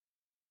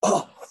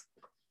 Oh,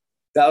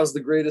 that was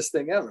the greatest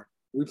thing ever.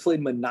 We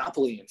played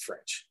Monopoly in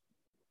French.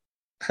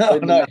 Oh,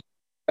 no.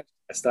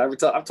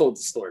 I've told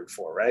the story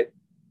before, right?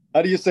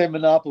 How do you say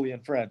Monopoly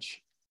in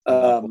French?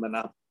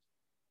 Monopoly.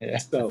 Yeah.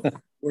 So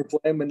we're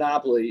playing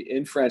Monopoly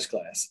in French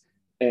class.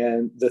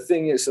 And the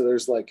thing is, so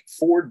there's like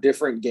 4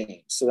 different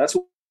games. So that's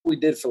what we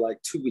did for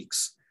like 2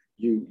 weeks.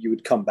 You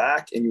would come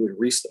back and you would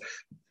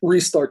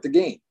restart the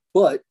game,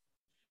 but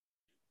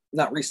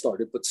not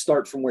restart it, but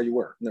start from where you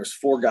were. And there's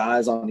 4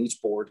 guys on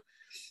each board.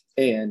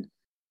 And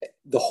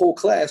the whole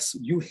class,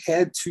 you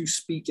had to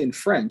speak in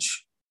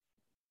French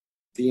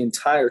the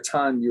entire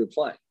time you were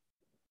playing.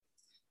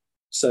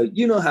 So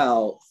you know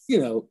how,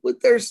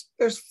 there's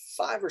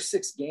 5 or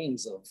 6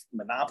 games of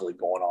Monopoly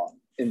going on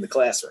in the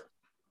classroom.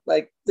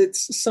 Like,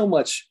 it's so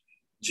much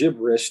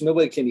gibberish.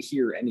 Nobody can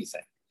hear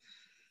anything.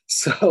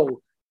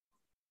 So,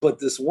 but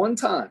this one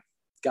time,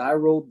 guy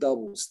rolled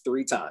doubles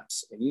 3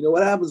 times. And you know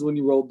what happens when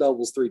you roll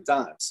doubles 3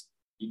 times?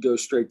 You go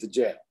straight to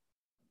jail.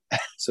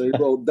 So he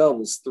rolled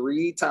doubles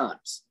 3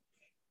 times.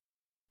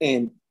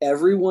 And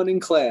everyone in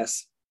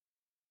class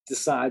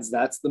decides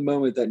that's the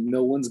moment that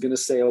no one's going to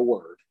say a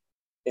word.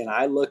 And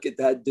I look at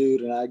that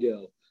dude and I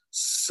go,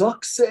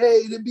 sucks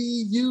to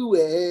be you,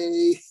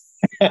 eh?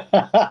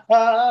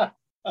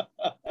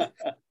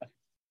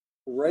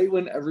 Right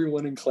when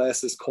everyone in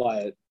class is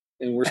quiet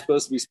and we're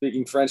supposed to be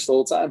speaking French the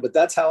whole time, but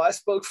that's how I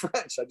spoke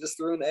French. I just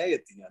threw an A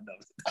at the end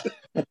of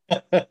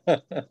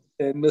it.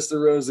 And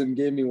Mr. Rosen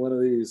gave me one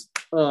of these.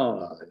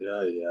 Oh,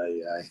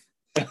 yeah.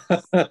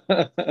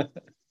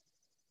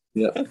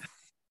 Yep.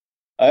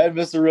 I had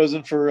Mr.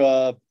 Rosen for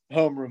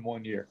homeroom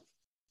one year.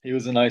 He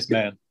was a nice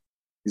man.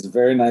 He's a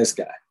very nice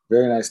guy.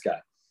 Very nice guy.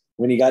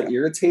 When he got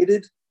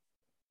irritated,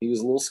 he was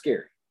a little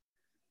scary,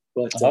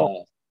 but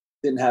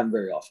didn't have him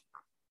very often.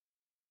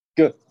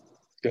 Good.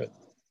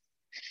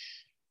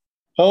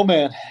 Oh,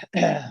 man.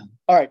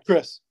 All right,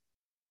 Chris.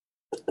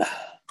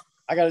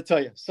 I got to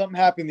tell you, something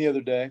happened the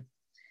other day.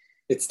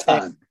 It's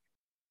time.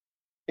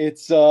 It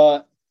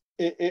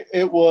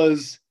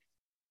was,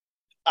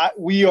 I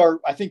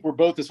think we're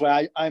both this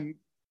way. I'm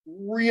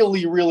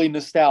really, really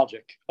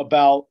nostalgic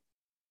about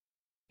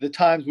the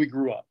times we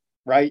grew up,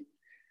 right?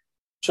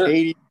 Sure.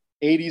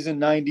 80s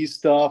and 90s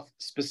stuff,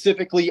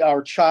 specifically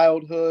our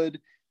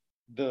childhood,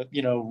 the,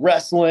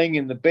 wrestling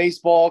and the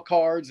baseball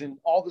cards and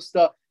all the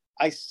stuff.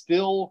 I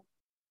still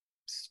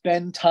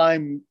spend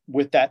time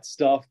with that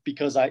stuff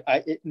because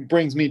it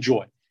brings me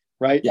joy,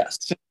 right? Yes.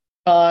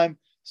 Time,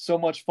 so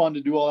much fun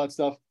to do all that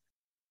stuff.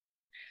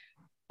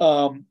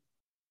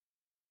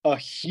 A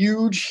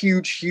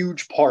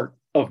huge part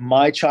of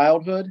my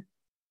childhood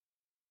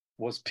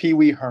was Pee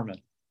Wee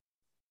Herman.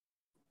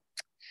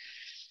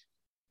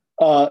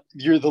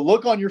 The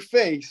look on your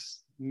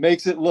face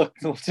makes it look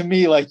to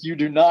me like you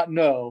do not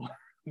know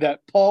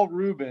that Paul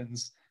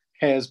Reubens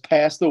has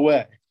passed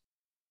away.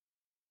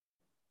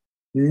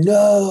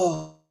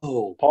 No.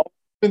 Paul,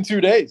 it's been 2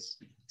 days.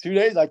 2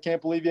 days. I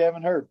can't believe you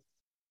haven't heard.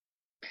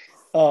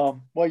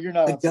 Well, you're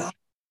not.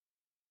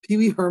 Pee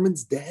Wee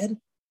Herman's dead?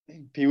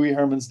 Pee Wee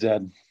Herman's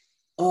dead.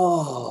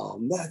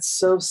 Oh, that's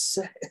so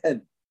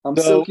sad. I'm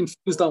so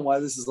confused on why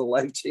this is a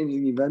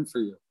life-changing event for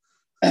you.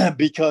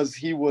 Because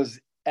he was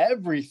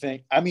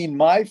everything. I mean,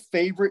 my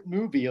favorite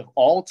movie of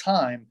all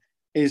time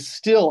is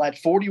still, at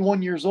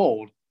 41 years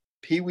old,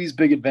 Pee-wee's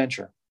Big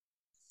Adventure.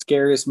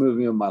 Scariest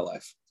movie of my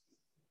life.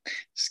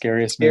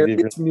 Scariest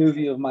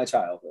movie of my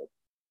childhood.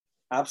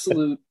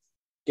 Absolute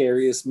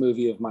scariest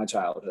movie of my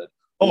childhood.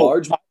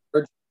 Large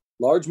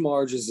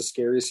Marge is the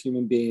scariest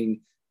human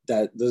being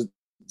that the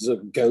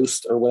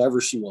ghost or whatever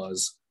she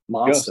was,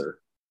 monster,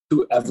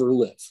 to ever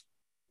live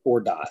or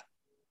die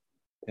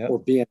or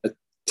be in a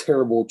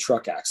terrible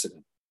truck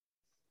accident.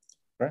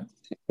 Right.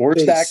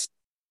 Worst accident.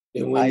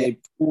 And when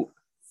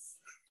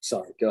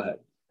sorry, go ahead.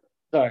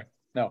 Sorry.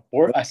 No,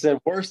 I said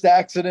worst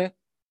accident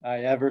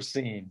I ever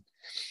seen.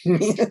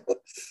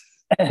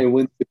 And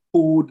when they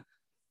pulled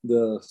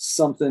the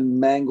something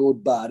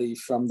mangled body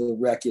from the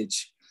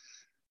wreckage,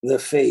 the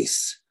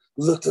face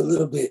looked a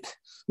little bit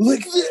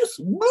like this.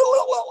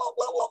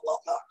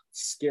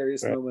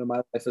 Scariest moment of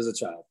my life as a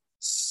child.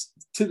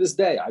 To this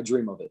day, I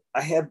dream of it.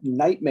 I have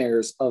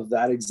nightmares of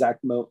that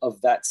exact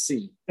of that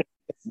scene.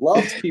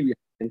 Loved Pee Wee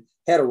Herman.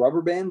 Had a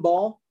rubber band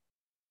ball.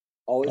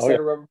 Always had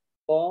a rubber band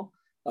ball.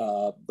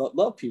 But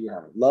love Pee Wee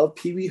Herman. Love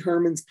Pee Wee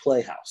Herman's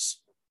Playhouse.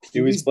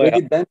 Pee Wee's Big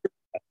Adventure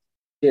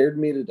scared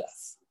me to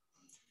death.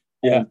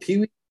 Yeah. And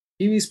Pee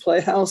Wee's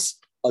Playhouse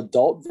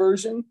adult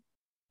version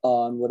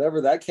on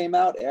whatever that came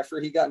out after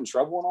he got in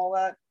trouble and all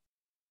that,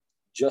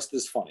 just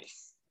as funny.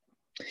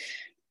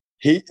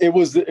 It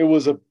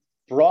was a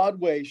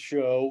Broadway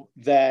show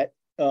that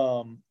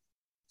or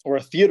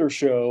a theater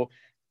show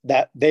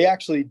that they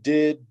actually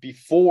did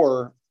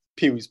before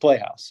Pee Wee's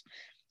Playhouse.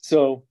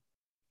 So,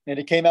 and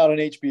it came out on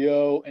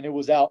HBO and it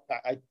was out.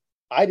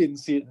 I didn't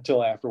see it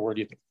until afterward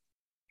either.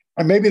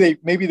 Or maybe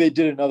they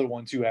did another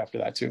one too after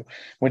that too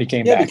when he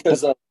came back.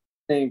 Because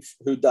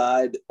who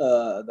died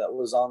that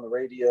was on the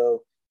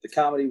radio, the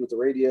comedy with the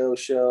radio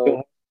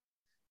show.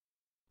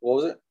 What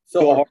was it?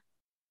 Phil Hart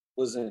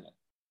was in it.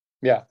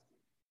 Yeah.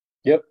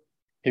 Yep.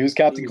 He was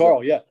Captain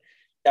Carl. Yeah.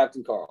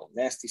 Captain Carl,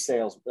 nasty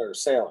sailor.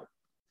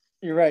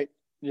 You're right.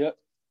 Yep.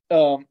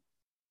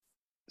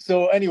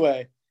 So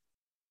anyway,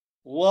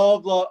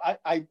 Love.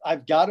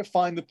 I've got to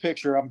find the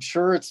picture. I'm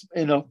sure it's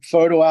in a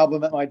photo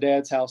album at my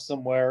dad's house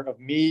somewhere of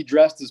me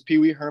dressed as Pee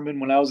Wee Herman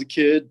when I was a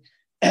kid.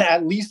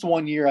 At least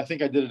 1 year. I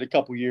think I did it a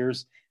couple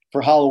years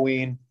for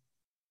Halloween.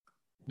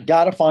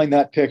 Got to find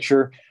that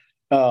picture.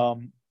 But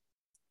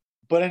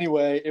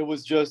anyway, it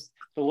was just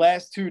the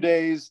last 2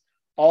 days.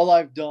 All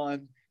I've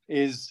done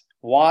is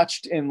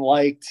watched and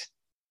liked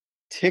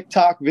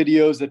TikTok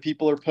videos that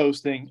people are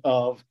posting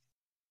of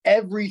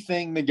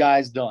everything the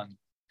guy's done.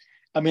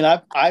 I mean,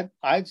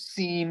 I've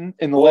seen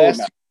in the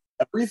last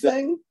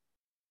everything.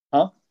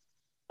 Huh?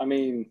 I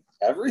mean,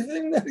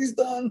 everything that he's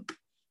done.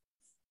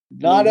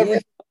 Not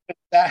everything.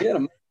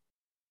 That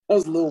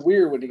was a little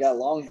weird when he got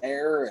long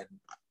hair and.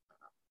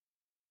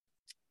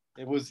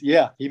 It was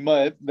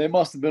they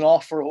must have been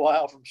off for a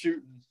while from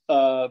shooting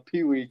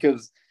Pee Wee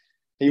because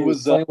he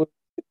was it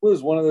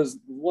was one of those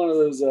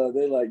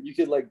they like you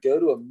could like go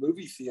to a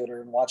movie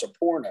theater and watch a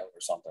porno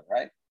or something,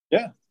 right?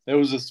 Yeah, there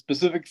was a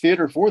specific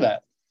theater for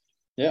that.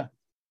 Yeah.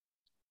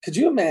 Could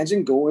you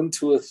imagine going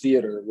to a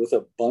theater with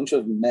a bunch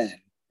of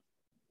men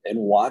and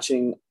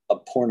watching a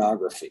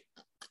pornography?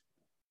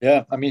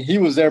 Yeah, I mean, he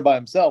was there by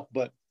himself,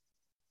 but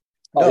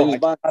I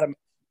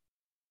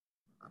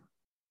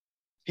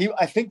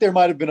think there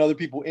might have been other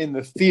people in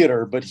the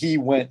theater, but he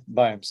went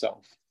by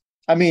himself.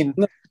 I mean,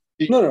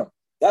 no.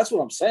 That's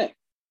what I'm saying.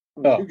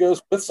 Who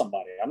goes with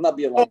somebody? I'm not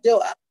being like,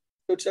 yo,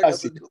 go check out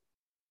the.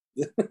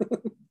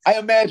 I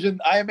imagine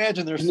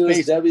there's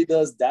space. Debbie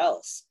does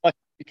Dallas.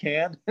 You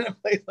can in a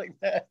place like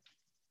that.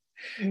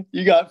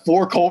 You got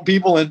four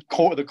people in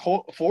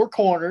the four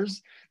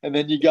corners, and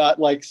then you got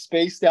like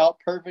spaced out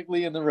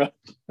perfectly in the row.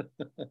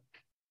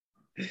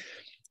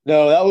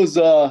 No, that was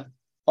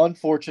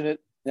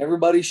unfortunate.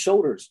 Everybody's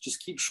shoulders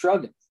just keep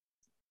shrugging.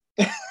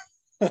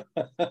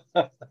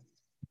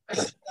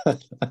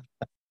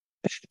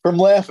 From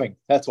laughing.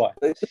 That's why.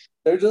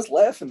 They're just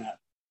laughing at it.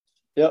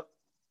 Yep.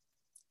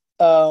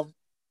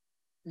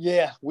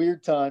 Yeah,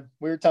 weird time.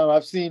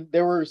 I've seen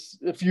there were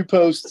a few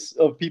posts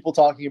of people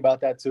talking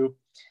about that too.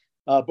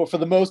 But for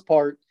the most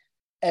part,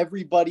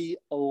 everybody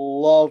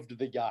loved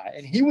the guy.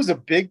 And he was a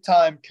big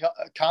time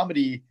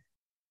comedic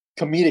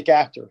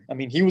actor. I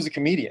mean, he was a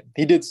comedian.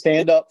 He did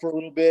stand up for a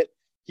little bit.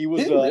 He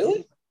was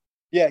really?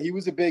 Yeah, he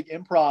was a big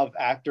improv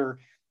actor.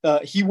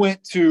 He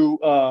went to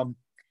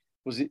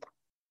was it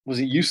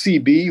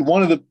UCB,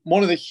 one of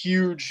the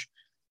huge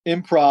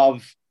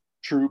improv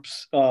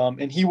troupes,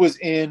 and he was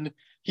in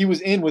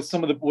with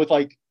some of the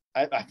like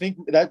I think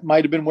that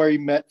might have been where he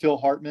met Phil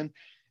Hartman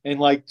and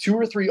like 2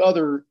 or 3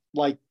 other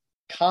like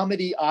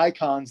comedy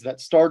icons that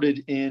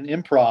started in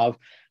improv.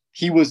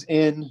 He was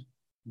in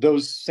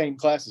those same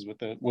classes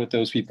with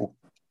those people.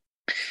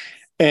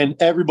 And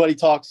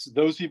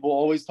those people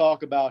always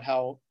talk about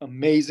how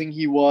amazing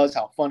he was,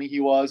 how funny he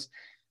was.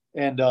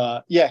 And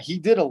he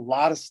did a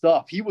lot of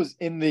stuff. He was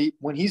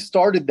when he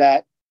started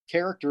that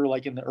character,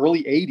 like in the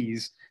early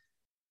 80s,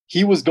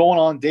 he was going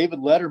on David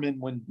Letterman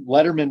when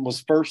Letterman was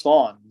first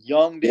on,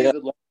 young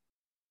David Letterman.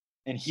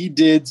 And he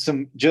did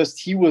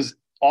he was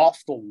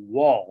off the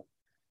wall.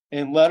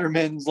 And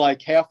Letterman's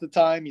like half the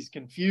time he's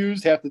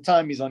confused, half the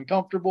time he's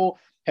uncomfortable,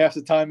 half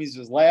the time he's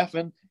just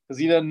laughing because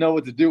he doesn't know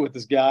what to do with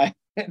this guy.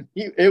 And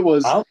it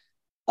was. I'm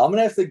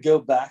gonna have to go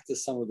back to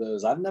some of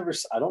those. I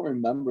don't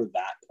remember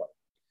that part.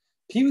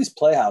 Pee Wee's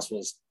Playhouse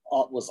was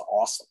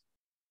awesome.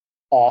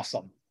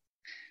 Awesome.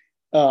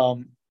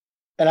 And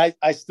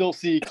I still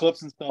see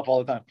clips and stuff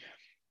all the time.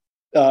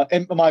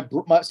 And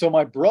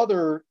my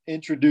brother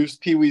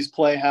introduced Pee Wee's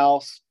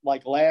Playhouse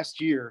like last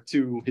year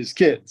to his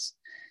kids.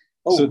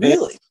 Oh, so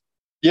really?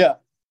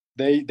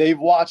 They've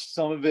watched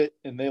some of it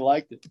and they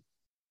liked it.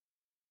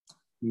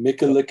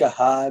 Mika Lika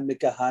High,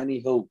 Mika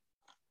Hani Ho.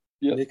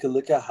 Yep. Mika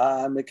Lika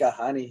High, Mika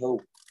Hani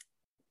Ho.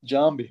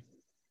 Zombie.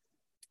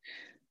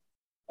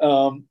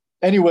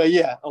 Anyway,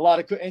 yeah, a lot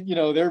of, and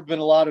there have been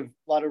a lot of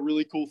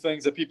really cool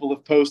things that people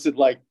have posted,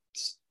 like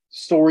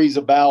stories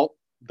about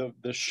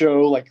the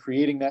show, like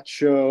creating that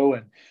show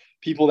and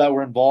people that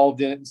were involved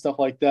in it and stuff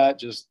like that.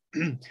 Just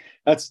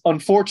that's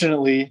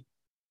unfortunately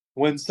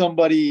when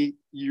somebody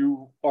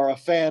you are a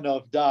fan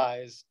of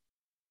dies,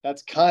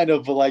 that's kind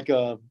of like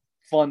a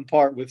fun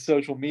part with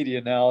social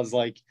media now is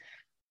like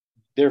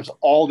there's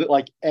all that,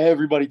 like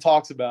everybody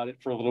talks about it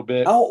for a little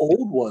bit. How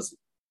old was he?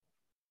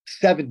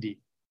 70.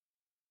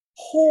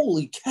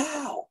 Holy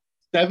cow.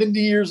 70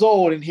 years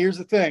old. And here's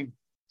the thing.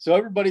 So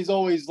everybody's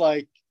always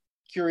like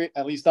curious,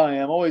 at least I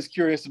am always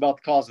curious about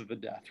the cause of the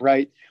death,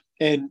 right?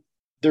 And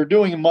they're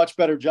doing a much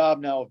better job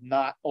now of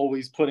not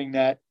always putting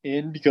that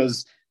in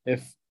because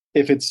if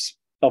it's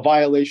a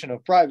violation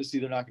of privacy,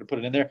 they're not going to put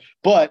it in there.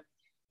 But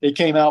it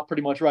came out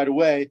pretty much right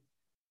away.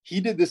 He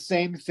did the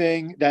same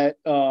thing that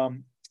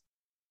Norm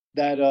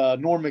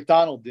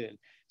Macdonald did.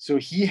 So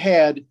he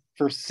had,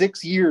 for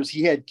 6 years,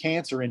 he had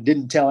cancer and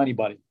didn't tell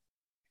anybody.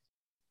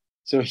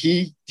 So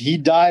he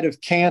died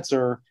of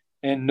cancer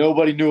and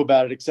nobody knew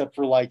about it except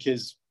for like a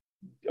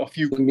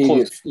few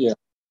immediate, yeah.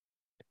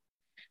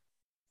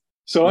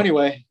 So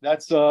anyway,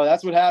 that's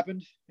what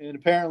happened. And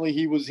apparently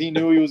he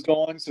knew he was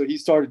going, so he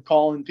started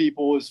calling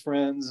people, his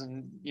friends,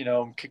 and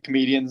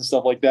comedians and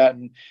stuff like that,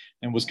 and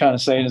was kind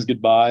of saying his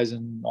goodbyes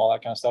and all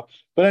that kind of stuff.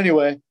 But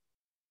anyway,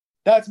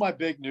 that's my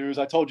big news.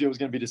 I told you it was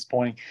going to be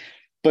disappointing,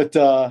 but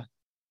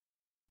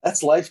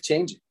that's life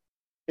changing.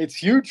 It's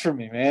huge for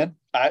me, man.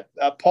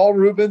 Paul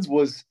Reubens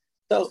was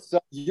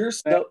you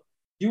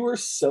were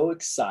so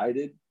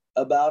excited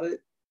about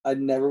it. I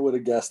never would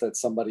have guessed that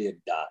somebody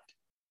had died.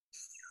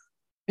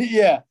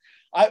 Yeah.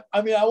 I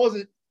mean, I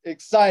wasn't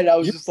excited. I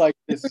was just like,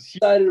 this is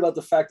excited about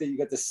the fact that you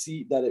got to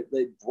see that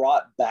it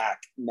brought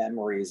back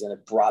memories and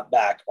it brought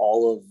back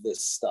all of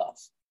this stuff.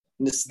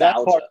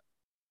 Nostalgia.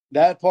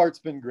 That part's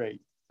been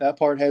great. That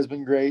part has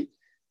been great.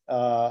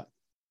 But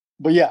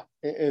yeah,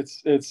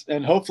 it's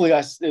and hopefully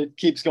it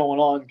keeps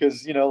going on,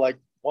 because like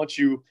once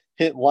you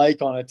hit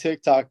like on a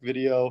TikTok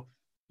video,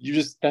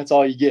 that's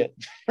all you get.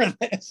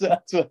 So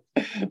that's what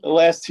the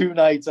last 2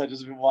 nights I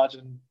just been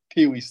watching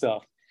Pee-wee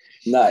stuff.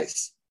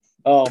 Nice.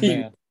 Oh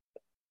man,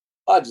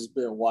 I just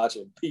been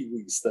watching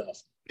Pee-wee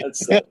stuff.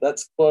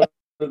 That's quote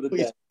of the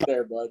day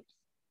there, bud.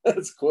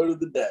 That's quote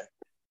of the day.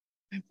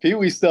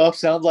 Pee-wee stuff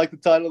sounds like the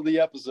title of the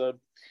episode.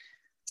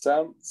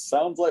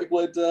 Sounds like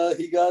what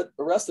he got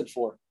arrested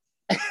for.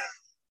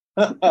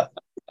 All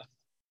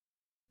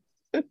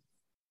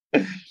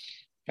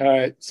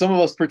right, some of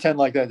us pretend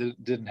like that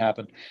didn't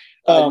happen.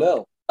 I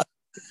know.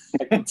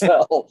 I can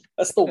tell.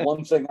 That's the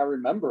one thing I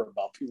remember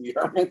about Pee Wee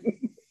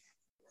Herman.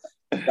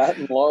 That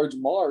and Large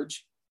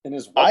Marge and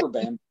his rubber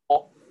band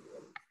ball.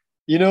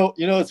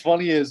 What's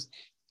funny is,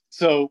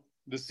 so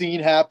the scene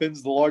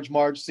happens, the Large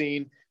Marge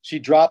scene. She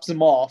drops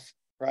him off,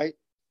 right?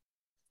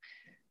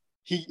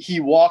 He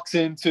walks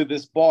into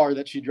this bar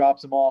that she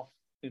drops him off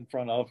in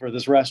front of, or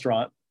this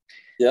restaurant.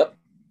 Yep.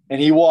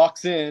 And he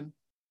walks in,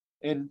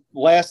 and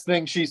last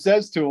thing she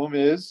says to him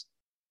is,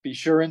 "Be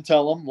sure and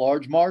tell him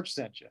Large Marge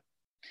sent you."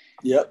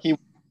 Yep.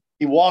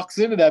 He walks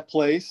into that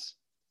place,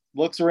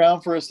 looks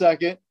around for a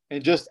second,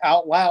 and just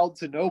out loud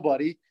to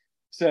nobody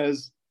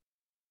says,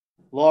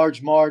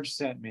 "Large Marge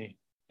sent me."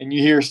 And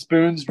you hear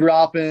spoons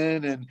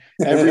dropping, and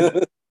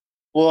everybody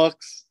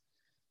looks.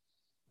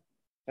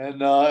 And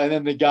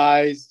then the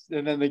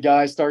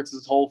guy starts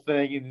this whole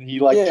thing, and he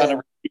kind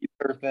of repeats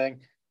her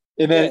thing.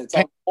 And then it's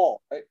on the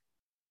wall, right?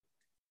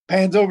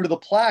 Pans over to the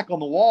plaque on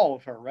the wall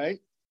of her, right?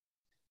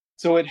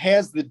 So it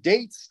has the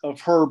dates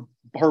of her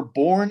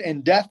born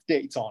and death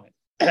dates on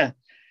it.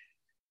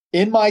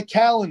 In my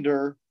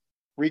calendar,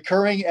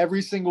 recurring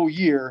every single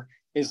year,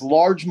 is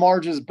Large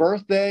Marge's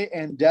birthday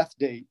and death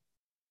date.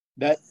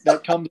 That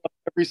comes up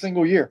every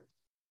single year.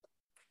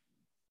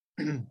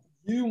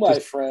 You, my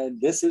friend,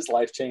 this is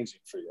life-changing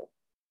for you.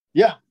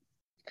 Yeah.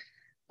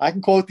 I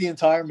can quote the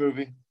entire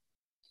movie.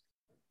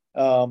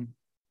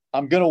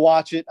 I'm going to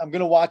watch it. I'm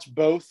going to watch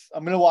both.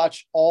 I'm going to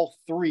watch all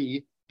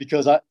 3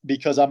 because I got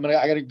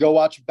to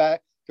go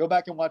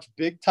back and watch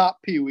Big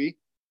Top Pee-wee,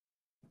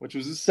 which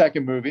was his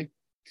second movie.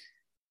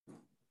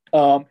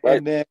 Right.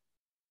 And then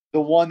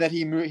the one that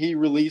he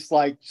released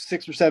like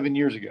 6 or 7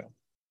 years ago,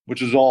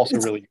 which was also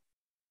really good.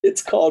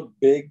 It's called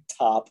Big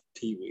Top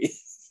Pee-wee.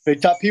 Big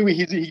Top Pee-wee.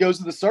 He goes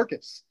to the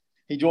circus.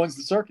 He joins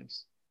the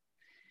circus.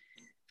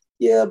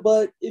 Yeah,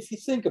 but if you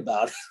think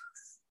about it.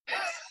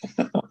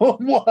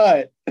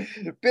 What?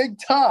 Big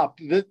Top,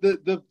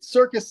 the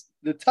circus,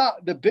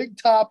 the big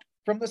top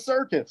from the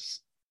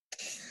circus.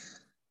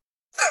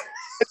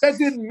 That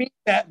didn't mean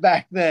that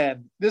back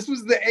then. That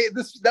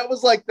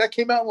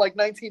came out in like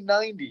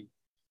 1990.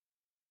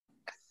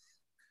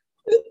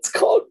 It's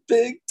called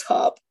Big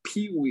Top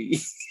Pee-wee.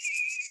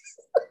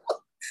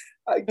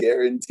 I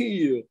guarantee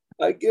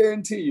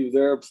you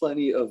there are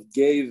plenty of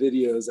gay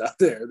videos out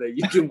there that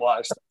you can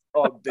watch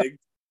called Big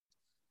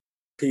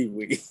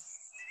Pee-wee.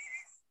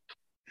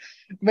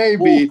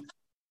 Maybe. Well,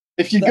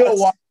 if you go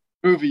watch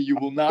the movie, you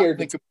will not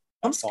think of it.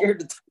 I'm scared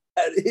to type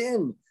that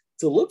in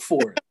to look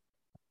for it.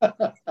 I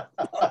don't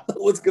know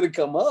what's going to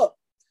come up.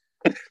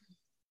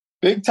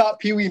 Big Top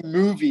Pee-wee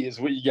movie is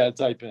what you got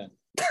to type in.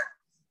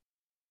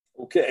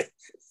 Okay.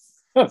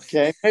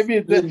 Maybe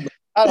it didn't.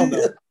 I don't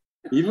know.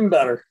 Even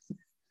better.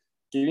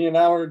 Give me an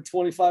hour and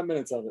 25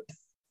 minutes of it.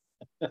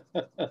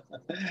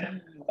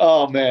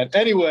 Oh man.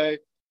 Anyway,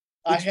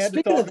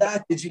 speaking of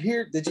that, did you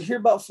hear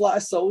about Fly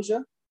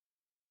Soldier?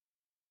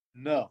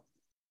 No.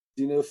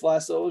 Do you know Fly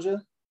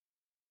Soldier?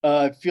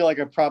 I feel like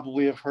I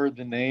probably have heard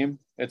the name.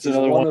 He's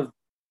another one of the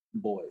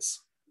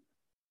boys.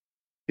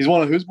 He's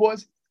one of whose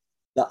boys?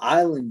 The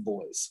Island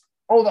Boys.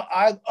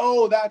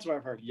 Oh, that's what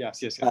I've heard. Yes.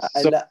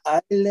 The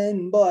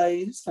Island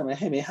Boys.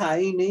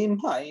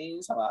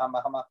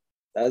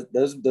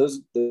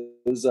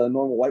 Those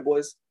normal white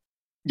boys.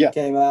 Yeah.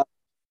 Came out.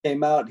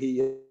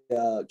 He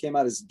came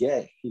out as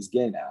gay. He's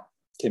gay now.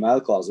 Came out of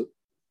the closet.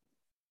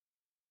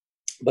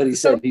 But he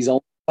said he's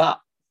only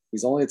top.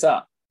 He's only a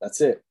top.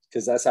 That's it.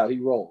 Because that's how he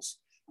rolls.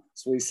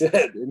 That's what he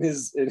said in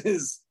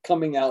his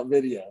coming out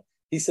video.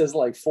 He says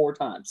like 4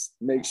 times.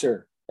 Make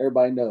sure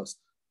everybody knows.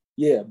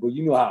 Yeah, but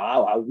you know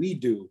how we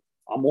do.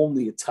 I'm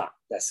only a top.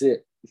 That's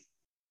it.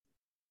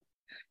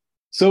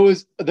 So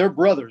they're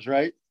brothers,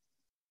 right?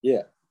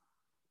 Yeah.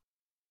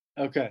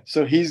 Okay.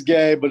 So he's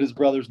gay, but his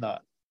brother's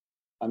not.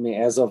 I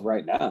mean, as of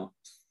right now.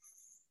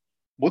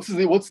 What's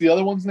the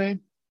other one's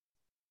name?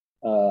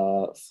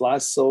 Fly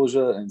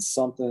Soldier and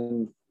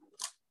something.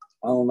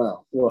 I don't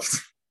know. We'll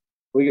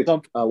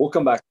come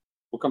back.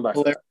 We'll come back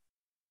to that.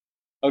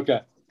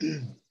 Okay.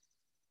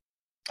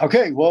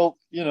 Okay. Well,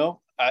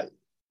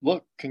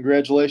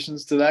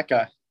 congratulations to that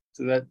guy.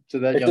 To that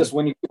It's just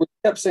when you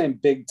kept saying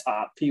Big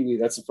Top Pee Wee,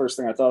 that's the first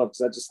thing I thought of because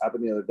that just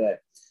happened the other day.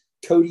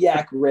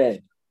 Kodiak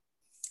Red.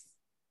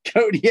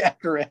 Kodiak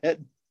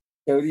Red.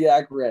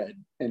 Kodiak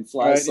Red and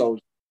Fly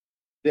Soldier.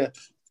 Yeah.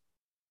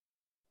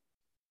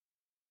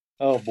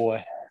 Oh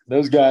boy,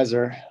 those guys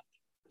are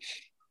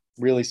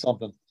really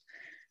something.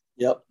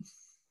 Yep.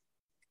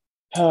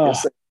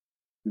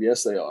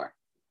 Yes, they are.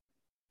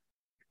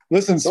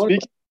 Listen, speaking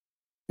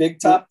Big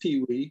Top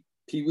Pee Wee,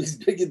 Pee Wee's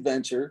Big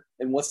Adventure,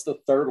 and what's the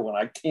third one?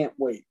 I can't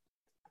wait.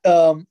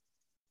 I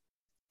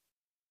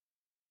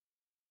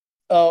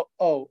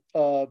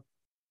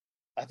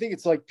think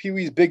it's like Pee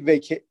Wee's Big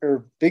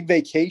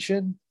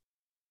Vacation,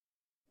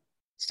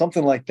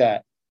 something like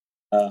that.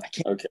 I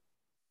can't okay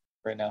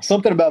right now.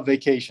 Something about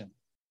vacation.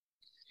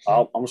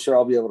 I'm sure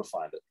I'll be able to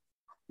find it.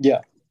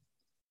 Yeah.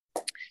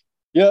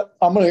 Yeah,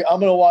 I'm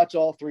gonna watch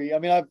all three. I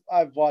mean,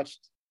 I've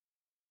watched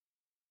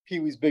Pee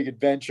Wee's Big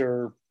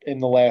Adventure in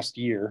the last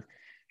year,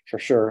 for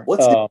sure.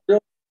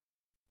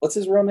 What's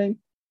his real name?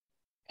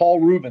 Paul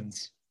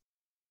Reubens.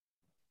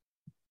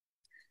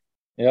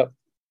 Yep,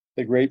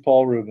 the great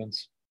Paul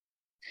Reubens.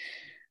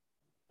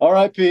 All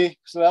right, P.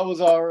 So that was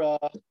our.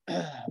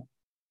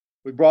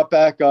 We brought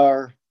back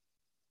our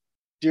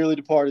dearly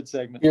departed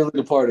segment. Dearly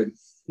departed,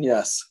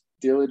 yes,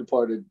 dearly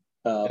departed.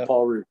 Yep.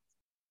 Paul Reubens.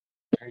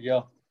 There you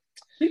go.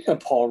 Speaking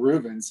of Paul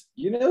Reubens,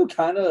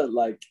 kind of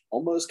like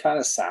almost kind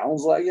of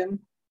sounds like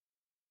him.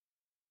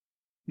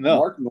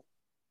 No.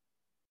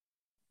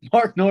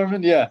 Mark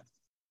Norman, yeah.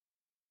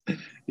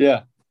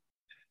 Yeah.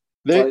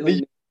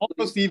 They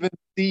almost even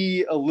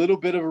see a little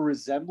bit of a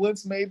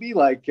resemblance, maybe.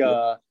 Like,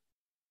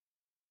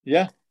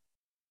 yeah.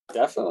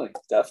 Definitely.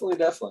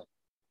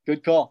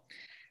 Good call.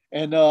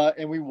 And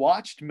we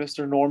watched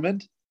Mr.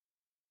 Normand.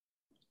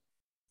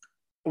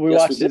 We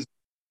watched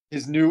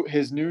his new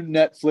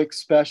Netflix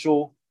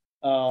special.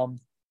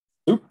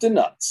 Soup to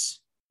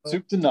Nuts.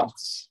 Soup to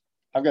Nuts.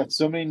 I've got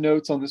so many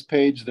notes on this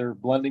page, they're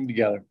blending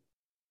together.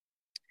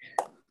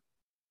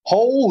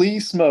 Holy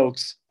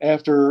smokes.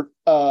 After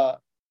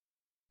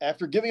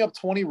giving up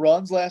 20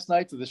 runs last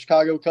night to the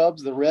Chicago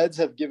Cubs, the Reds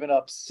have given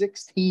up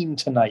 16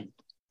 tonight.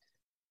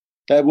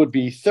 That would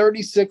be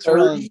 36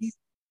 runs.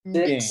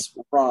 36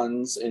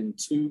 runs in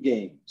 2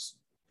 games.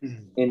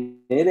 And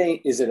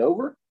is it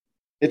over?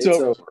 It's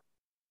over.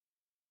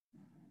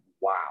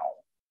 Wow.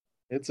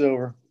 It's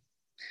over.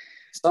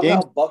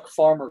 Somehow Buck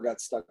Farmer got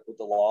stuck with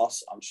the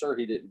loss. I'm sure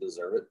he didn't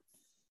deserve it.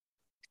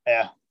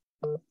 Yeah.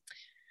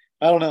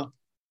 I don't know.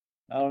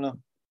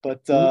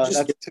 But that's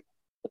a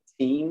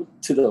team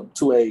to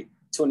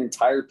an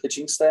entire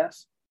pitching staff.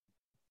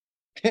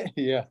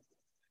 Yeah.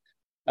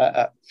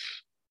 I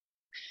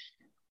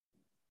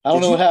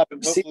don't know what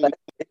happened.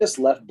 They just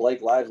left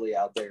Blake Lively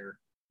out there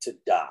to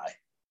die.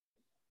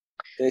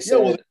 They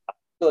said, I don't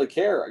really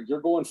care.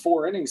 You're going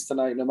 4 innings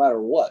tonight no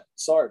matter what.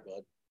 Sorry,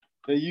 bud.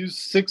 They used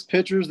 6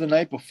 pitchers the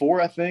night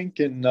before, I think,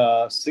 and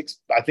 6,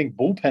 I think,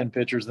 bullpen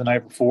pitchers the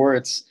night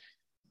before.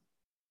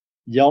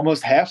 You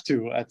almost have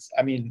to. I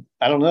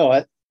don't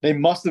know. They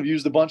must have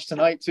used a bunch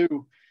tonight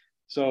too.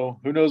 So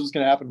who knows what's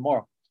going to happen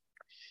tomorrow?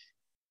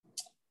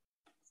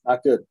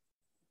 Not good.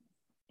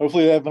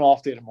 Hopefully they have an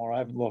off day tomorrow. I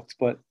haven't looked,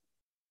 but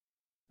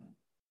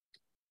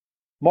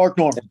Mark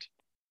Normand.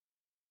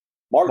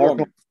 Mark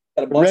Normand.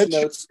 Got a bunch of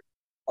notes.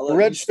 The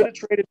Reds should have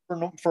traded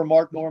for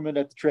Mark Normand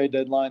at the trade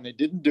deadline. They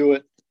didn't do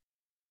it.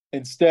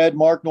 Instead,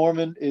 Mark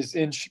Normand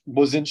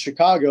was in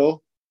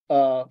Chicago,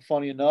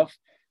 funny enough,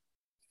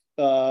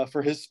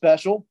 for his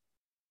special.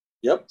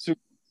 Yep.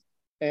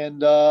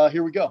 And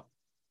here we go.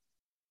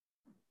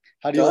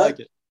 How do you like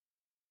it?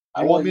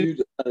 I want you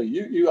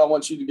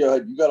to go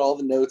ahead. You got all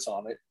the notes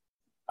on it.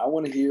 I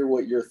want to hear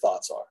what your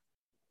thoughts are.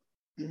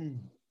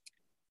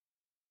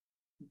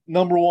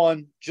 Number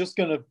one, just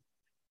going to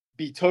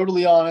be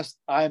totally honest.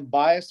 I am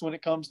biased when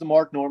it comes to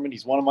Mark Normand.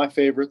 He's one of my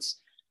favorites.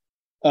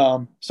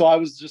 So I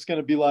was just going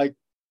to be like,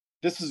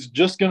 this is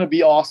just going to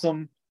be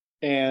awesome.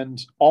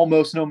 And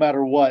almost no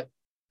matter what,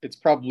 it's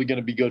probably going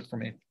to be good for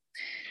me.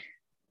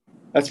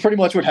 That's pretty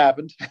much what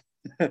happened.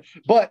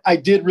 But I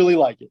did really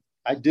like it.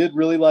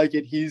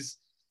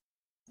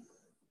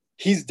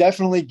 He's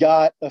definitely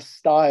got a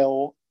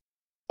style.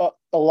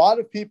 A lot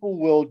of people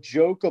will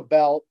joke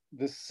about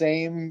the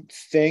same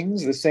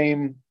things, the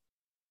same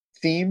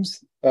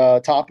themes,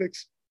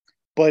 topics,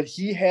 but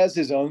he has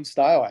his own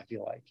style, I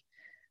feel like.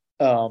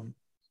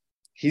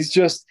 He's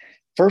just,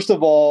 first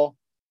of all,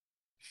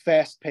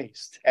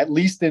 fast-paced, at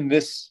least in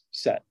this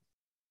set.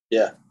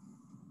 Yeah.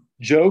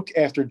 Joke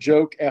after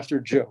joke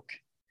after joke.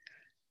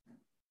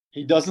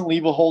 He doesn't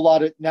leave a whole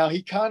lot of. Now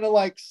he kind of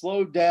like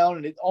slowed down,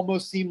 and it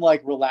almost seemed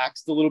like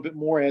relaxed a little bit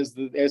more as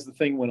the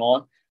thing went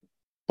on.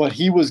 But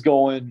he was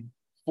going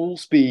full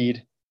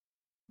speed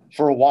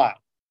for a while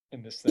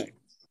in this thing.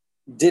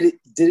 Did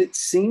it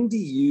seem to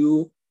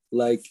you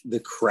like the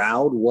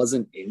crowd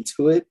wasn't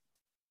into it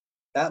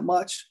that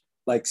much?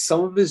 Like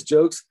some of his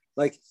jokes,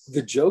 like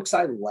the jokes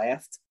I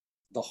laughed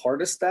the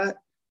hardest at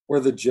were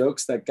the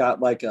jokes that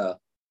got like a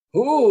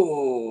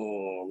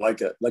ooh,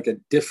 like a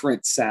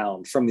different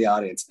sound from the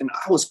audience, and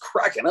I was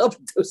cracking up at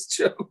those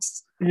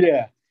jokes.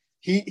 Yeah,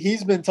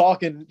 he's been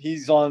talking.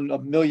 He's on a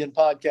million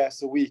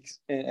podcasts a week,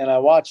 and I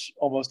watch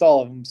almost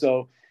all of them.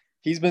 So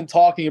he's been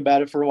talking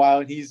about it for a while,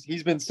 and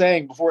he's been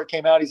saying before it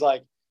came out, he's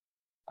like,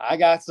 I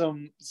got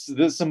some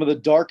of the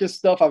darkest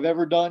stuff I've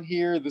ever done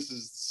here. This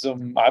is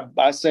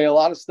I say a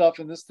lot of stuff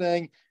in this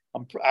thing.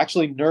 I'm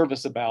actually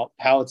nervous about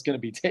how it's going to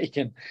be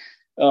taken.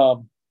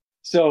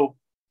 So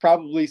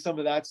probably some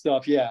of that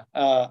stuff. Yeah.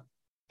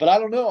 But I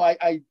don't know.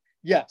 I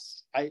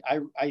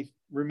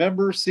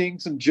remember seeing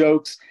some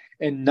jokes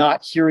and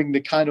not hearing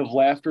the kind of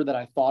laughter that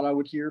I thought I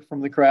would hear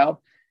from the crowd.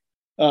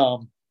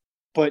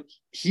 But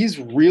he's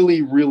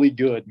really, really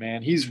good,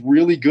 man. He's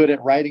really good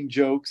at writing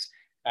jokes,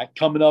 at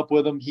coming up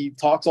with them. He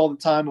talks all the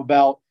time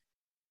about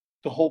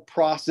the whole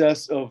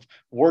process of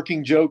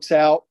working jokes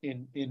out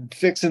in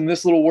fixing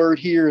this little word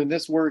here and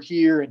this word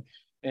here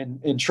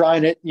and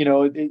trying it. You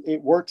know,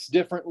 it works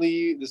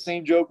differently. The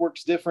same joke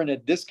works different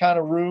at this kind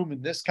of room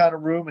and this kind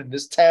of room in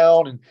this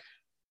town. And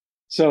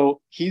so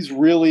he's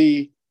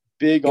really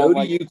big on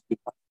YouTube.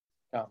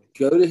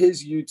 Go to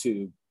his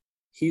YouTube.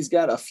 He's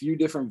got a few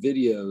different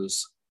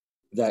videos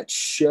that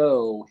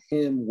show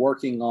him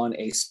working on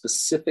a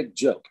specific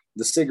joke,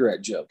 the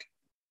cigarette joke.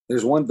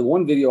 The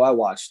one video I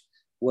watched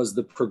was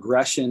the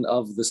progression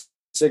of the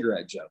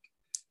cigarette joke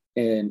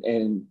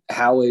and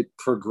how it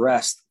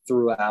progressed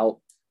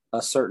throughout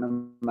a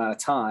certain amount of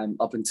time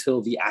up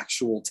until the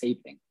actual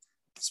taping.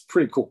 It's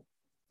pretty cool.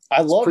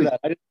 I love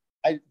that.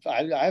 I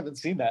haven't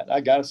seen that.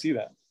 I got to see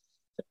that.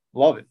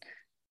 Love it.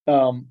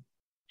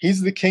 He's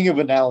the king of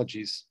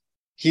analogies.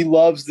 He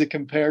loves to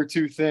compare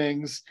two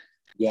things.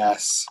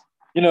 Yes.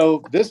 You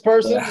know, this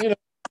person,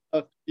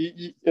 a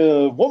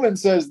woman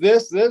says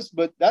this,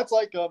 but that's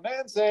like a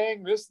man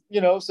saying this,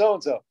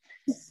 so-and-so.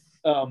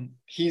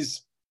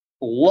 He's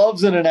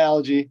loves an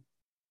analogy.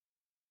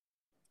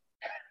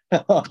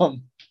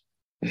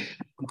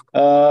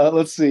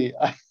 Let's see.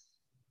 I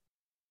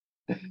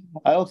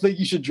don't think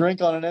you should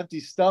drink on an empty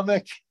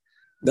stomach.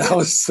 That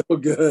was so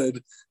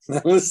good.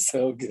 That was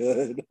so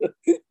good.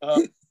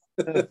 I'm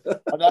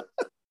not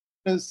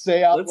going to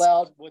say out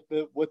loud what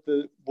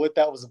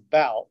that was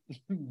about,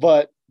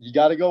 but you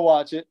got to go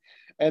watch it.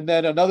 And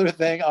then another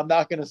thing, I'm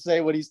not going to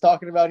say what he's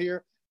talking about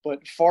here,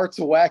 but fart's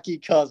a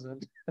wacky cousin.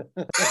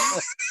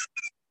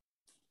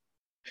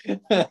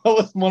 That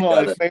was one of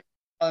my favorite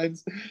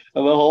lines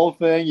of the whole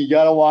thing. You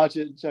got to watch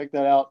it and check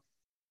that out.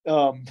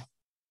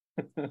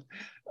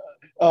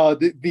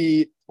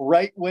 The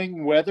right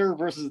wing weather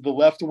versus the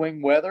left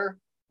wing weather.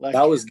 Like,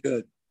 that was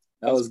good.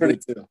 That was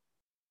good too.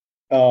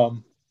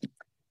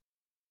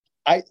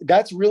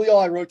 That's really all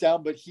I wrote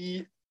down. But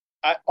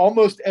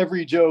almost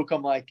every joke,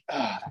 I'm like,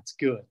 that's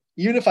good.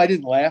 Even if I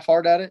didn't laugh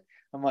hard at it,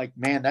 I'm like,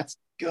 man, that's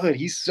good.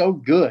 He's so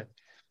good.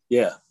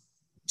 Yeah.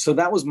 So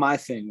that was my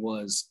thing.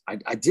 Was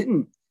I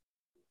didn't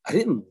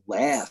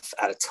laugh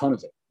at a ton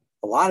of it.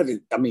 A lot of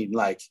it, I mean,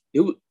 like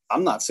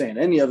I'm not saying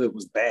any of it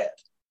was bad.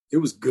 It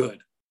was good.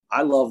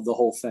 I loved the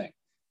whole thing,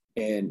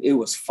 and it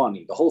was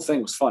funny. The whole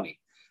thing was funny,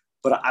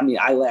 but I mean,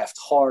 I laughed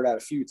hard at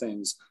a few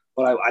things,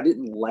 but I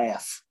didn't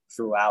laugh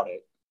throughout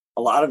it.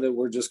 A lot of it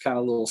were just kind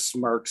of little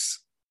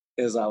smirks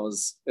as I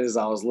was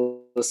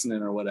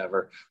listening or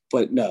whatever.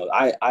 But no,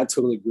 I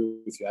totally agree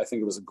with you. I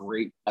think it was a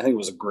great.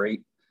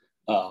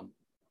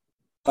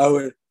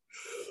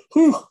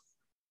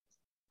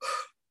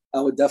 I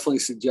would definitely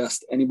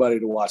suggest anybody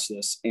to watch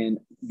this. And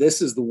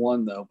this is the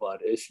one though, bud.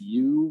 If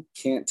you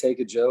can't take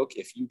a joke,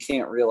 if you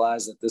can't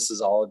realize that this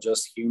is all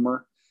just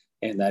humor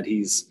and that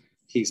he's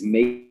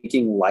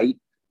making light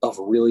of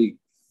really,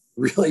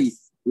 really,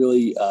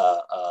 really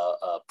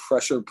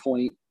pressure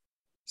point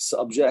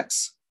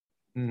subjects,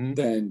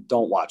 then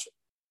don't watch it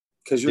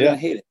because you're going to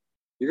hate it.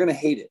 You're going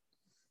to hate it.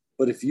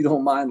 But if you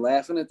don't mind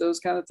laughing at those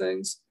kind of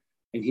things,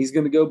 and he's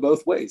going to go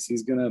both ways.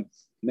 He's going to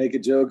make a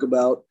joke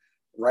about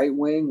right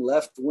wing,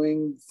 left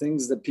wing,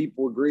 things that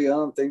people agree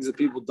on, things that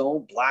people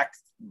don't, black,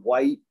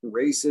 white,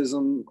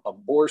 racism,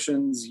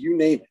 abortions, you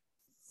name it.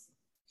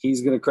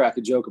 He's going to crack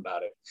a joke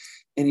about it.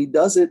 And he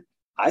does it,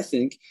 I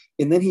think.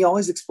 And then he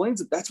always explains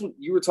it. That's what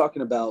you were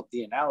talking about,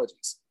 the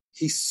analogies.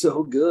 He's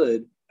so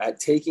good at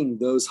taking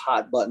those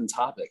hot button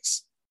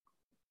topics,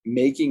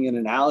 making an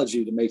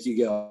analogy to make you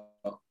go,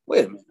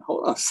 wait a minute,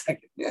 hold on a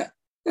second. Yeah,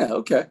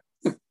 okay.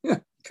 Yeah,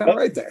 kind of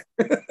right there.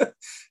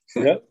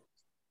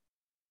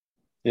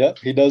 Yep,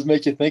 he does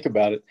make you think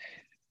about it.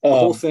 The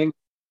whole thing,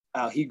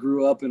 he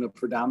grew up in a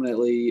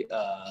predominantly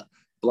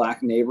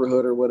black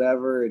neighborhood or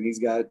whatever, and he's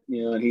got,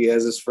 and he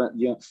has his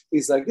friend,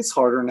 he's like, it's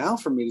harder now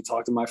for me to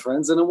talk to my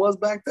friends than it was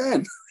back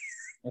then.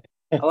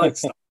 I like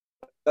stuff.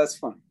 That's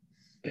fun.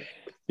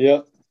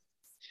 Yep.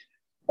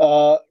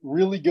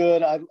 Really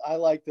good. I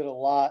liked it a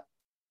lot.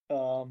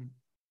 And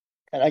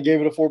I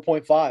gave it a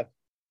 4.5.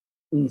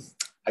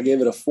 I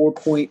gave it a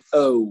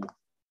 4.0.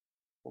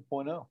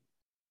 4.0.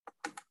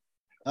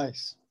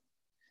 Nice.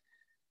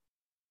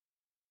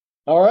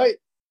 All right.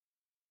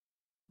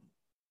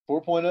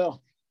 4.0.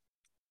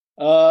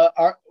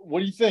 What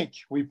do you think?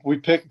 We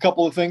pick a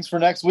couple of things for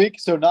next week.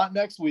 So not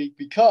next week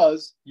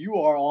because you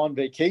are on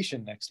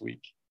vacation next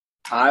week.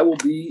 I will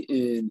be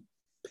in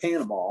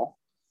Panama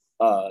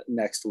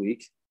next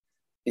week.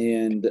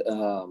 And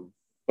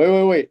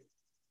wait.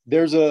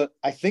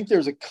 I think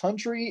there's a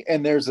country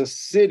and there's a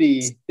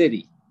city.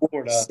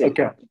 Florida. City.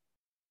 Okay.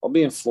 I'll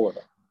be in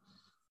Florida.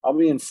 Yeah. I'll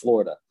be in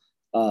Florida.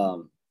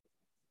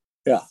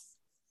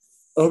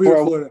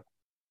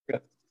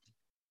 Okay.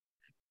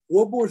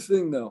 One more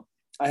thing, though,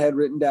 I had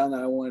written down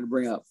that I wanted to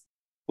bring up.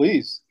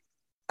 Please.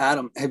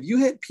 Adam, have you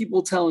had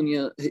people telling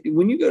you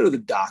when you go to the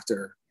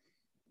doctor,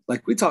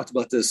 like we talked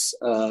about this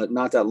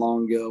not that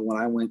long ago when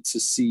I went to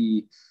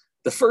see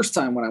the first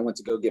time when I went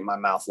to go get my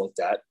mouth looked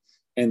at,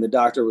 and the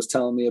doctor was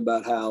telling me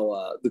about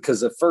how,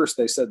 because at first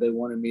they said they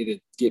wanted me to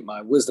get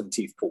my wisdom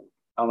teeth pulled.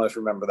 I don't know if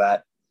you remember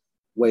that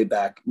way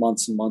back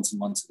months and months and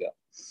months ago.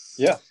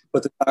 Yeah.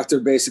 But the doctor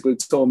basically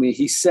told me,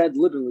 he said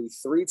literally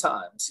 3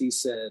 times, he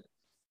said,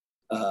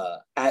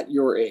 at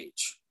your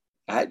age,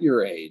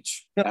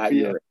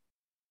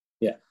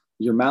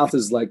 your mouth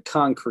is like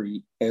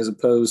concrete as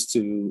opposed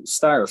to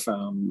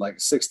styrofoam, like a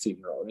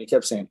 16-year-old. And he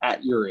kept saying,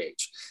 at your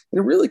age. And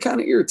it really kind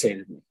of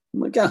irritated me. I'm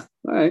like, all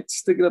right,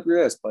 stick it up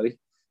your ass, buddy.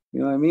 You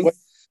know what I mean?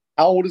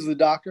 How old is the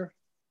doctor?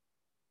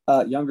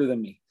 Younger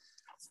than me.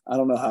 I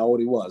don't know how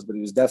old he was, but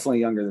he was definitely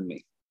younger than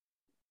me.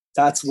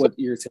 That's what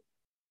irritated me.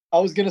 I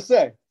was going to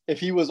say, if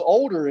he was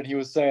older and he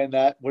was saying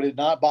that, would it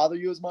not bother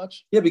you as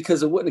much? Yeah,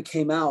 because it wouldn't have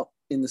came out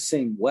in the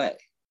same way.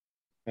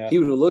 Yeah. He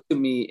would have looked at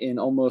me in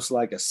almost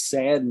like a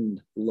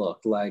saddened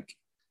look, like,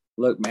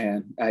 look,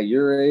 man, at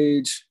your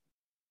age,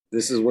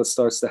 this is what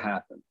starts to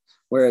happen.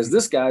 Whereas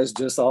this guy's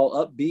just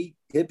all upbeat,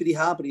 hippity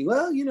hoppity.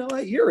 Well, you know,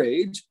 at your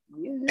age,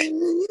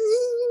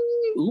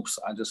 oops,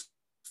 I just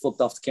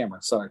flipped off the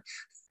camera. Sorry.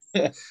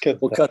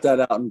 We'll cut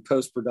that out in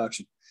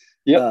post-production.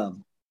 Yeah.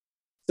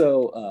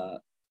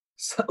 So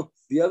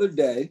the other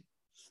day,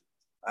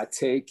 I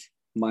take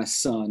my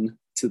son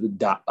to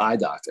the eye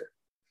doctor.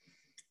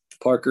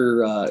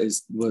 Parker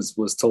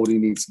was told he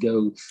needs to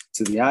go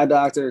to the eye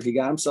doctor. He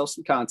got himself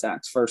some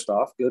contacts. First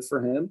off, good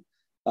for him.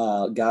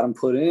 Got them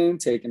put in,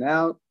 taken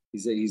out.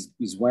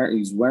 He's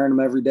wearing them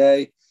every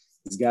day.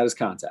 He's got his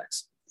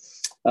contacts.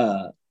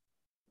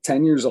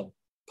 10 years old,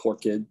 poor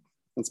kid.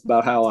 That's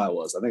about how I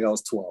was. I think I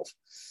was 12.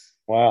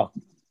 Wow.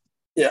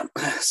 Yeah.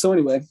 So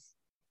anyway,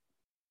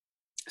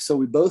 so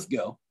we both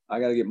go. I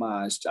go to get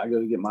my eyes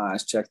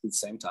checked at the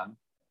same time.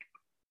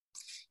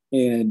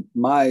 And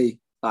my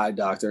eye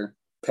doctor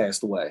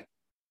passed away.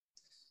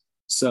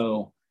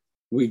 So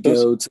we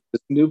go to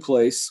this new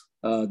place,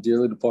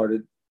 dearly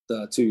departed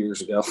 2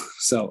 years ago.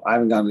 So I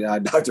haven't gone to the eye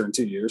doctor in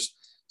 2 years.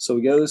 So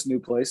we go to this new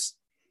place,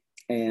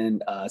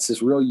 and it's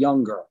this real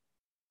young girl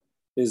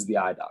is the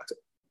eye doctor,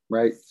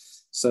 right?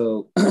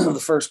 So the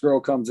first girl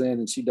comes in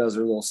and she does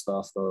her little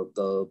stuff,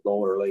 the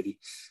older lady.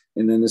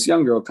 And then this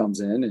young girl comes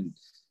in and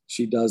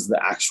she does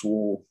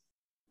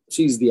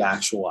she's the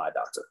actual eye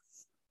doctor.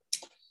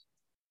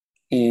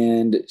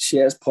 And she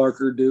has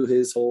Parker do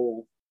his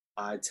whole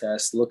eye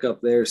test. Look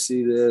up there,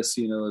 see this,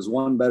 is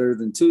 1 better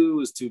than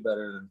 2? Is 2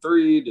 better than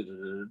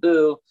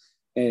 3?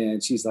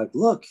 And she's like,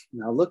 look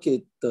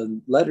at the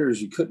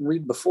letters you couldn't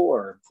read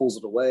before. Pulls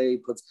it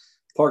away,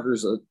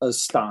 Parker's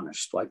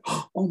astonished, like,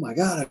 oh my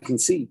God, I can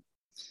see.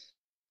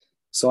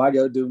 So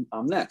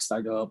I'm next.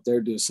 I go up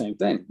there, do the same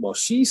thing. Well,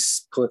 she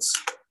puts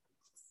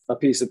a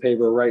piece of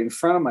paper right in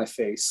front of my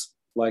face,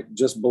 like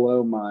just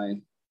below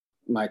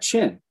my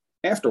chin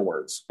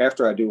afterwards,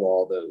 after I do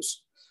all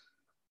those.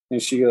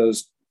 And she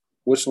goes,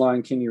 which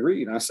line can you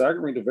read? And I said, I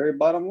can read the very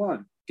bottom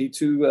line,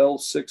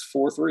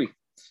 P2L643.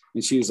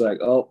 And she was like,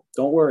 oh,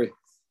 don't worry.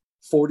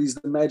 40's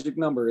the magic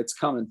number. It's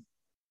coming.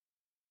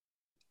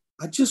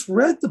 I just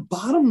read the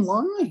bottom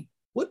line.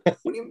 Why do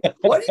you got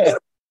to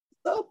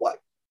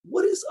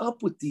what is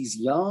up with these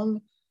young,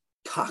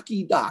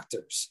 cocky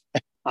doctors?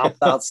 I'm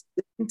about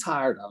sick and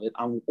tired of it.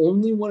 I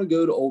only want to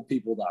go to old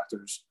people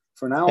doctors.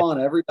 From now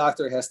on, every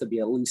doctor has to be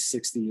at least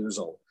 60 years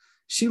old.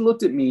 She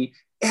looked at me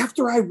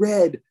after I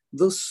read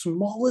the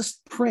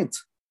smallest print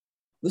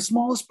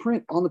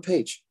on the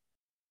page.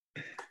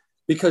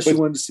 Because she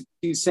wanted to see,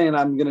 she's saying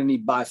I'm going to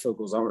need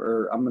bifocals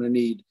or I'm going to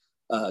need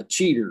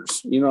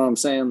cheaters. You know what I'm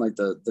saying? Like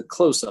the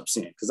close-up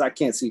scene, because I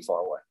can't see far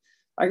away.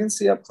 I can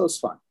see up close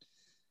fine.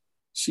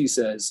 She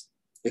says,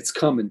 it's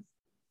coming.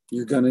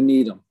 You're going to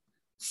need them.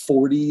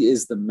 40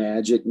 is the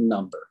magic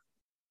number.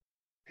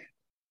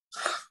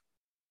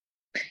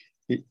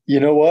 You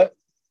know what?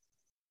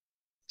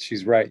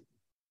 She's right.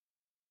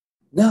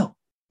 No,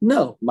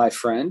 my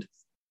friend.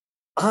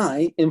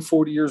 I am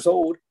 40 years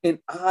old and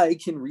I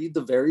can read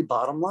the very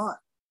bottom line.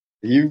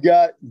 You've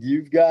got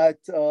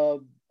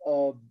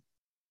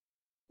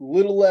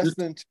little less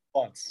than 2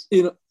 months.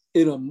 In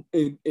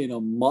a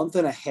month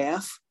and a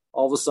half,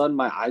 all of a sudden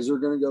my eyes are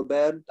going to go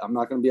bad. I'm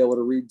not going to be able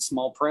to read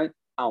small print.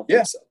 I don't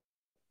think so.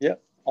 Yeah.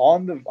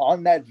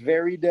 On that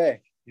very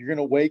day, you're going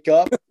to wake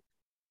up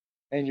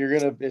and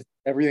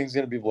everything's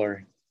going to be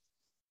blurry.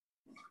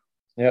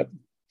 Yep.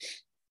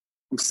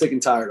 I'm sick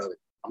and tired of it.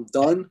 I'm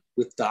done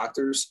with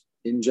doctors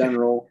in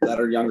general that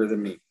are younger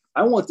than me.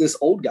 I want this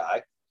old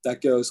guy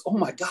that goes, oh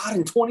my God,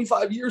 in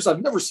 25 years,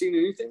 I've never seen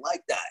anything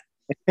like that.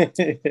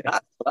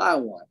 That's what I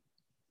want.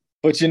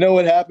 But you know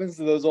what happens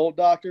to those old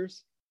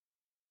doctors?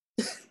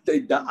 They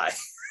die.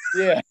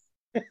 Yeah.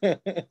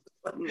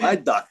 My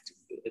doctor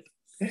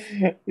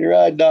did. Your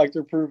eye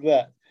doctor proved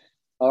that.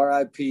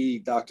 R.I.P.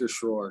 Dr.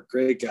 Schroer.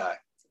 Great guy.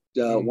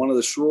 One of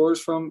the Schroers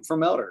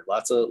from Elder.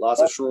 Lots of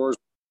Schroers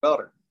from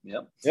Elder.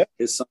 Yep.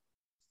 His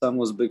son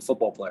was a big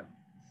football player.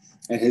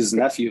 And his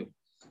nephew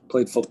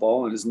played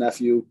football, and his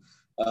nephew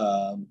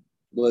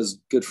was a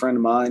good friend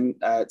of mine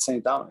at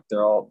St. Dominic.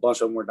 A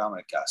bunch of them were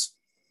Dominic guys.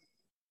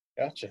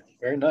 Gotcha.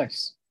 Very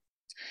nice.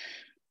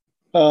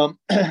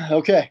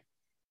 Okay.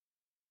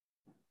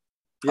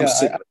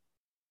 Yeah,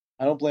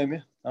 I don't blame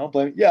you.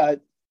 Yeah.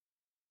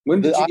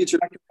 When did you get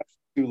your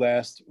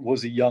last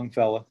was a young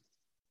fella.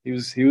 He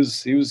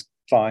was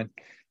fine.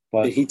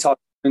 But he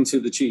talked into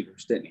the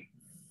cheaters, didn't he?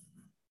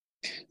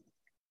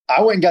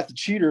 I went and got the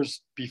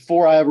cheaters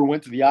before I ever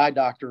went to the eye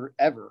doctor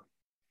ever.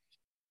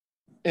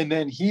 And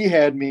then he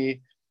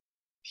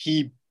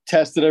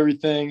tested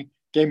everything,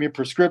 gave me a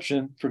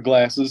prescription for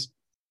glasses.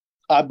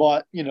 I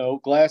bought,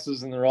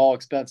 glasses, and they're all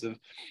expensive.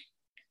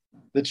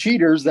 The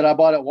cheaters that I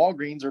bought at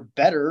Walgreens are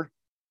better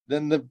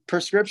than the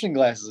prescription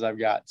glasses I've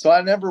got. So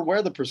I never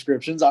wear the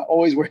prescriptions. I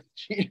always wear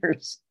the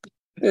cheaters.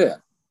 Yeah.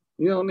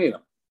 You don't need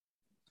them.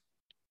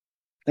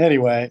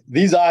 Anyway,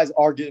 these eyes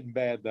are getting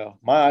bad, though.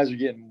 My eyes are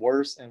getting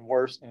worse and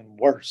worse and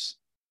worse.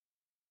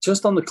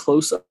 Just on the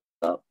close-up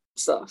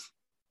stuff.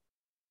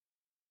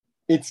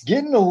 It's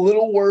getting a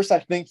little worse, I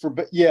think,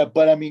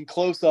 but I mean,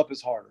 close-up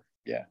is harder.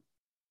 Yeah.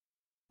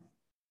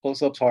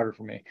 Close-up's harder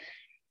for me.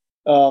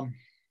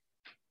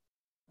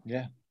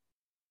 Yeah.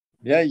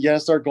 Yeah, you gotta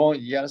start going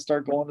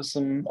to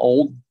some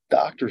old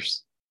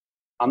doctors.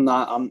 I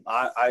don't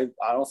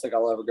think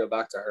I'll ever go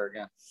back to her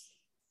again.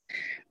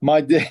 My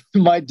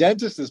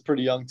dentist is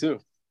pretty young too.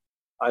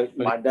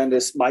 My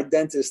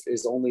dentist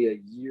is only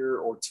a year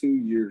or 2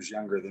 years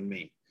younger than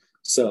me.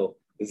 So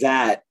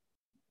that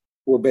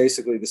we're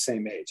basically the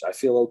same age. I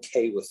feel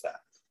okay with that.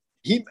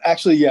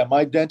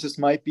 My dentist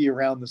might be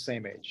around the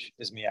same age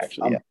as me,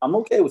 actually. I'm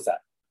okay with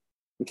that.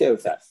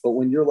 But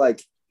when you're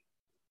like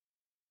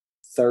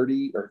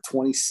 30 or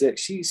 26,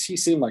 she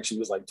seemed like she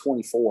was like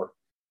 24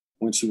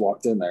 when she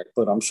walked in there.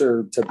 But I'm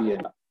sure to be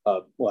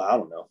I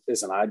don't know,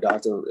 is an eye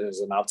doctor,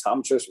 is an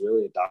optometrist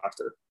really a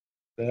doctor?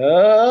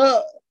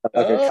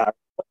 Like a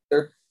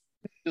chiropractor?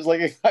 Just like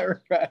a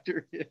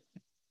chiropractor.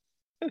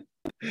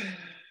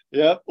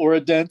 Yep, or a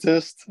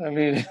dentist. I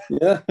mean,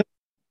 yeah.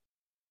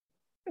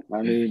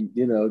 I mean,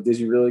 did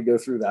you really go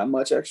through that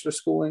much extra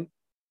schooling?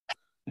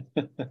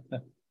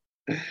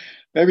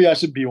 Maybe I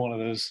should be one of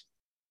those.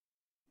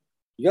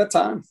 You got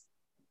time.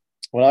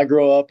 When I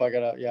grow up,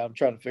 I'm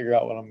trying to figure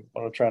out what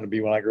I'm trying to be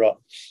when I grow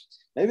up.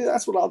 Maybe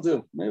that's what I'll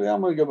do. Maybe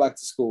I'm going to go back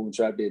to school and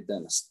try to be a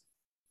dentist.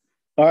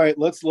 All right,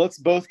 let's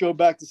both go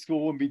back to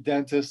school and be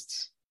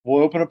dentists.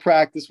 We'll open a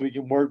practice. We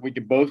can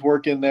both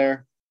work in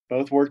there,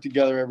 both work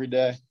together every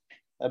day.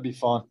 That'd be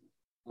fun.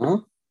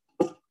 Uh-huh.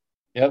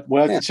 Yep.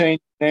 We'll have to change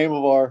the name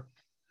of our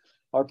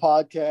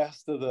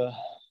podcast to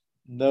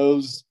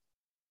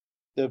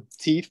the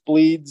teeth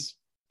bleeds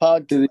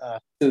podcast.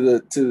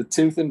 To the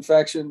tooth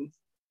infection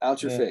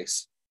out your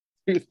face.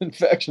 Tooth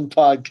infection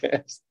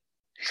podcast.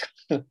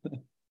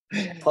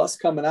 Pus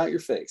coming out your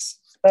face.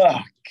 Oh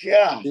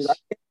gosh. Dude, I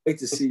can't wait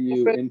to see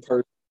you in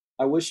person.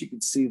 I wish you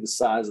could see the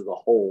size of the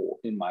hole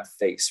in my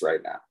face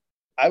right now.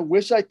 I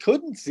wish I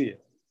couldn't see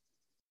it.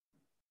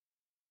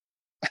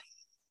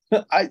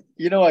 I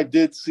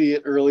did see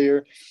it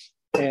earlier,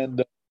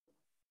 and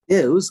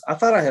it was. I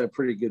thought I had a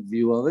pretty good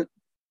view of it.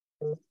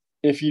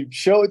 If you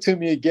show it to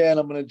me again,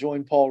 I'm going to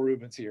join Paul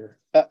Reubens here.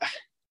 Oh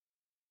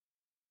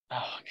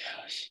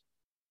gosh!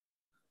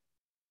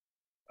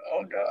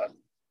 Oh God!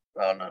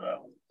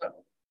 No!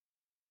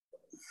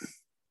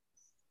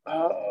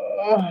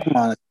 Come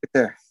on, it's right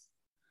there.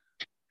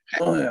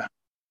 Oh yeah.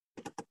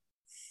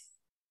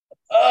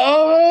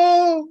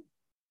 Oh!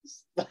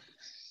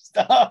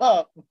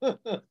 Stop!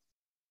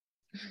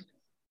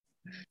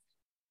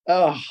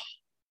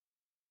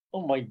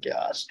 Oh my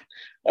gosh.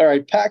 All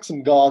right, pack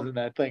some gauze in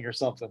that thing or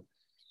something.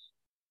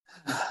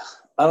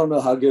 I don't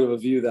know how good of a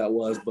view that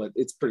was, but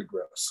it's pretty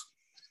gross.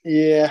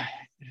 Yeah,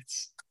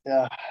 it's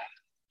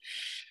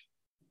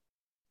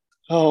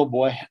oh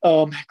boy.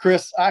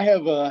 Chris, I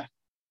have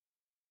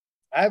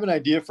an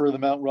idea for the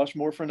Mount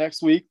Rushmore for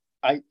next week.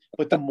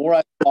 But the more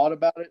I thought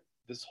about it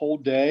this whole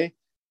day,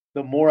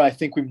 the more I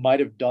think we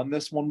might have done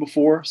this one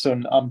before. So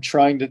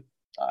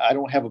I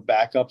don't have a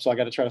backup, so I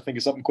got to try to think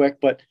of something quick.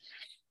 But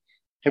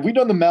have we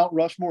done the Mount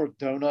Rushmore of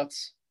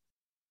donuts?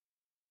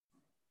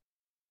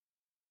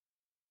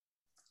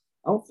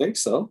 I don't think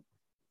so.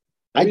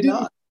 I Maybe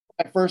didn't. not.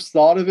 I first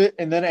thought of it,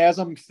 and then as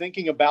I'm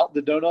thinking about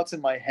the donuts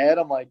in my head,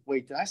 I'm like,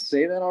 wait, did I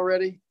say that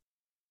already?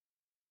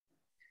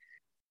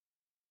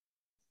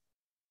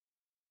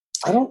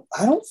 I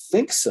don't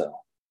think so.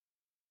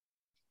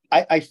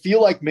 I feel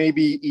like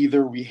maybe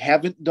either we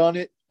haven't done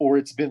it or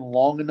it's been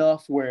long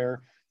enough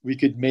where we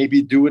could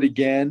maybe do it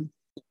again.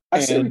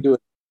 I say we And do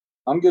it.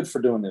 I'm good for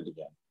doing it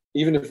again,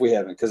 even if we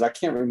haven't, because I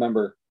can't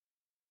remember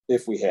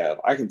if we have.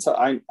 I can tell.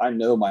 I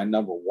know my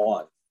number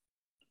one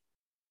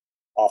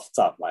off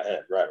the top of my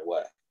head right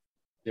away.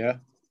 yeah,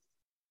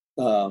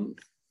 Um,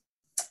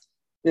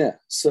 yeah.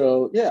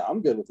 So yeah,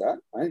 I'm good with that.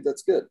 I think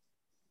that's good.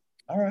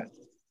 all right.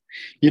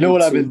 You know Me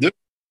what I've too. been doing,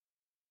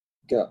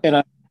 Go.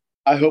 and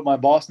I hope my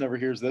boss never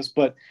hears this,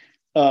 but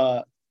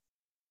uh,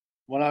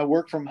 when I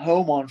work from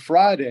home on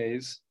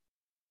Fridays,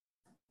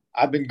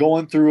 I've been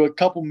going through a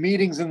couple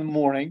meetings in the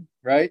morning,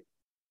 right?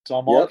 So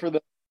I'm on Yep. for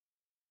the,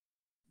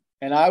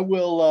 and I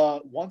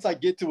will once I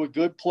get to a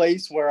good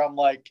place where I'm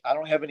like, I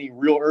don't have any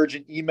real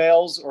urgent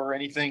emails or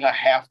anything I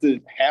have to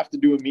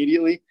do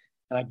immediately,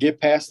 and I get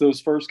past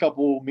those first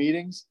couple of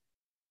meetings,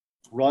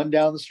 run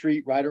down the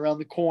street right around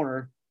the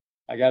corner.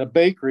 I got a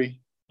bakery,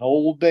 an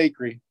old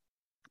bakery,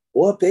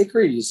 What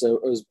bakery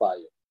was by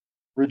you?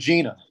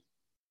 Regina.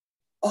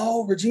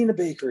 Oh, Regina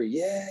Bakery.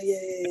 Yeah, yeah,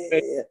 yeah, yeah,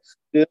 yeah.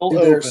 Still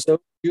Dude, there are open.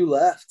 so few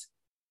left.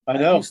 I I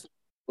know. used to,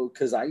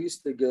 because I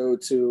used to go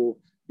to,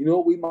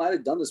 we might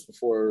have done this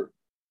before.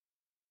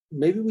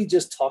 Maybe we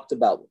just talked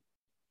about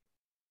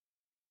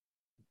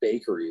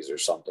bakeries or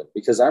something,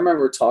 because I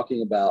remember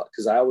talking about,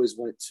 because I always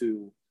went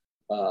to,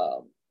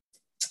 um,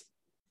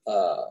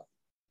 uh,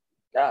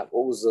 God,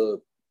 what was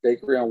the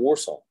bakery on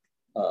Warsaw?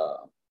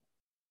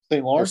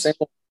 St. Or Lawrence.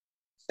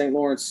 St.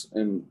 Lawrence,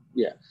 and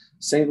yeah,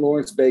 St.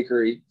 Lawrence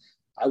Bakery.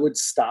 I would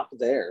stop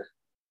there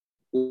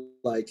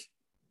like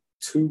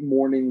 2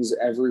 mornings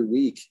every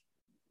week,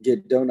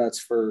 get donuts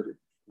for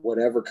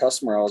whatever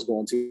customer I was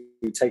going to.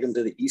 Take them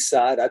to the east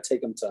side. I'd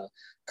take them to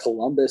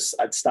Columbus.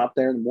 I'd stop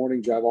there in the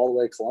morning, drive all the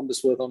way to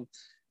Columbus with them,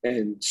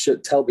 and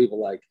should tell people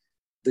like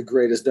the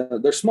greatest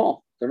donut. They're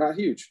small, they're not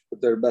huge,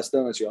 but they're the best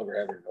donuts you'll ever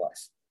have in your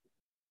life.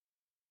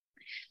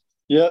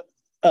 Yeah.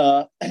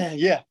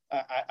 Yeah.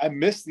 I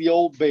miss the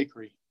old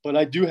bakery, but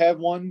I do have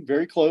one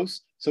very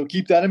close. So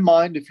keep that in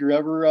mind if you're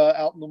ever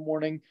out in the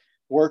morning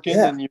working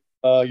Yeah, and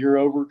you're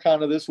over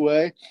kind of this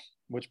way,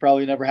 which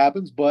probably never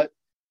happens, but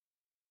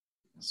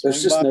there's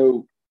swing just by.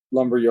 no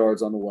lumber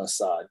yards on the west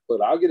side,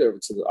 but I'll get over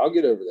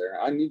there.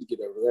 I need to get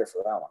over there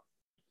for that one.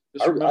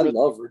 Just I remember.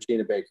 love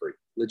Regina Bakery.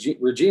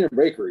 Regina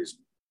Bakery is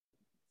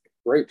a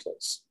great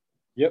place.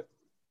 Yep.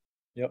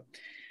 Yep.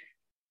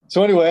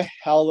 So anyway,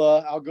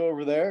 I'll go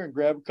over there and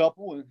grab a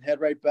couple and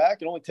head right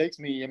back. It only takes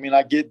me, I mean,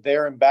 I get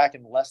there and back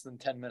in less than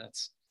 10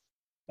 minutes.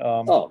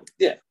 Oh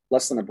yeah,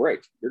 less than a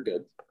break. You're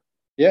good.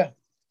 Yeah,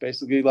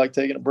 basically like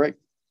taking a break.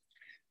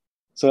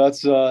 So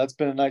that's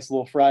been a nice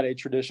little Friday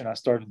tradition I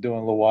started doing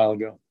a little while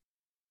ago.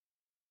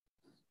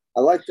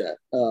 I like that.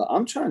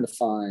 I'm trying to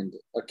find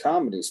a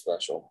comedy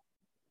special.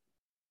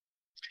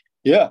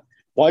 Yeah.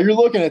 While you're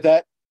looking at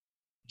that,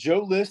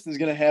 Joe List is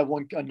going to have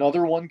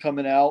another one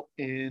coming out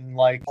in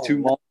like Oh, 2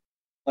 months,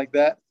 like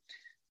that.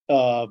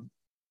 Uh,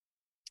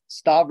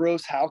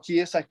 Stavros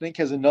Halkias, I think,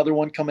 has another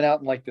one coming out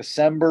in like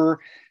December.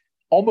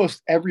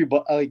 Almost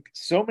everybody, like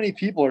so many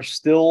people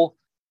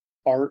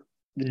are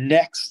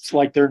next,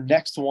 like their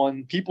next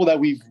one. People that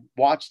we've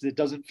watched that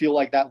doesn't feel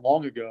like that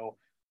long ago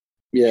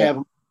yeah. have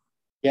them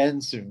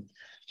again soon.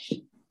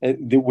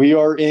 We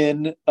are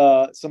in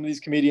some of these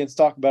comedians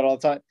talk about it all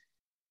the time.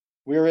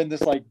 We're in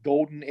this like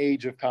golden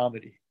age of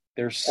comedy.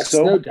 There's That's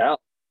no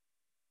doubt.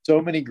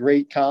 so many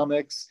great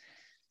comics.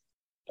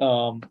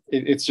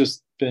 It's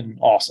just been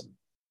awesome.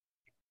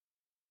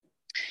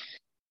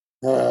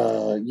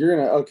 You're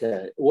gonna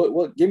okay.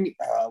 What? Give me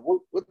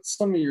what's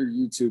some of your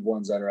YouTube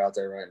ones that are out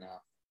there right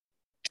now?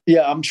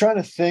 Yeah, I'm trying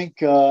to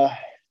think. I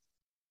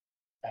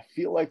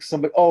feel like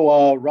somebody.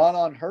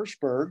 Ronan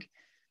Hirschberg,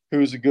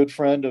 who's a good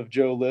friend of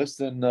Joe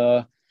List and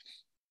Mark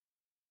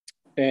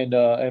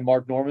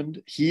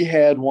Normand. He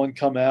had one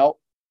come out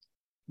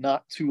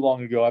not too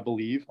long ago, I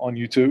believe, on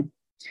YouTube.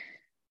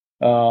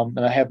 And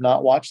I have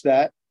not watched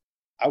that.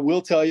 I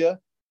will tell you,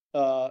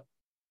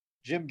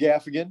 Jim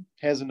Gaffigan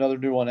has another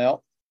new one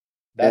out.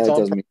 That's That on.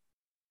 doesn't mean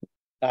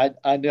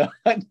I know.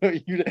 I know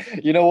you.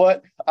 You know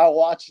what? I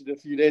watched it a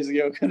few days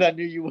ago because I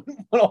knew you wouldn't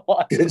want to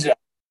watch good it. job.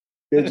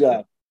 Good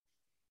job.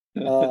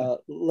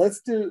 Let's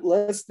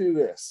do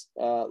this.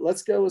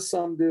 Let's go with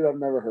some dude I've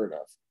never heard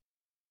of.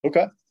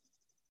 Okay.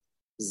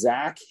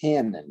 Zach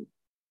Hammond,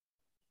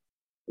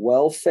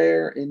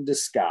 Welfare in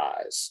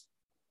Disguise,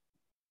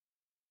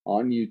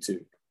 on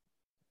YouTube.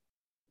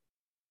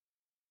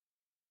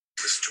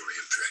 The story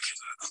of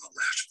Dracula on the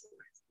last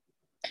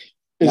boy.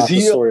 Is Not the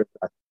he? story of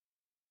that.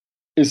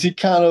 Is he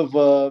kind of?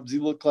 Does he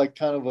look like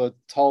kind of a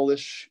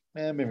tallish?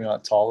 Maybe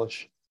not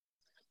tallish.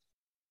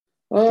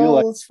 I feel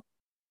like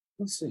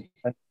Let's see.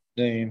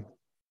 name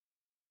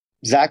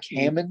Zach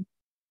Hammond.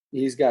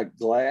 He's got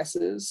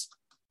glasses.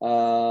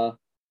 I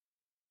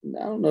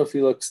don't know if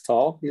he looks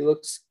tall. He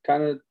looks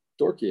kind of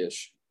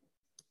dorky-ish.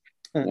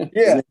 Yeah.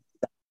 His name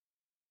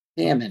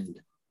Hammond,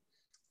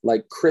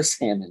 like Chris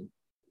Hammond.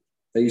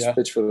 They used to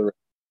pitch for the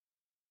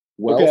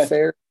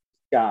Welfare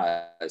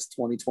Guys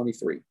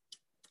 2023.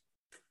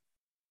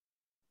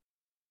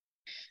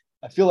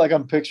 I feel like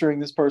I'm picturing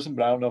this person,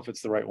 but I don't know if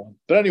it's the right one.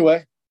 But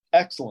anyway,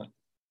 excellent.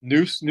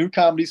 New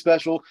comedy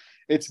special.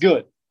 It's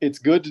good. It's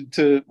good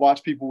to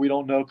watch people we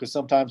don't know because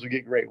sometimes we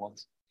get great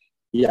ones.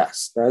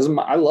 Yes,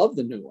 I love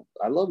the new one.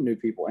 I love new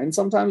people, and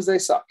sometimes they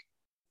suck.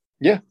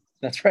 Yeah,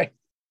 that's right.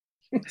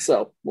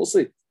 So we'll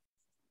see.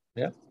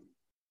 Yeah.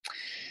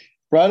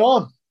 Right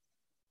on.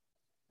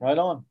 Right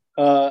on.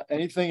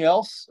 Anything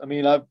else? I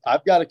mean,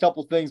 I've got a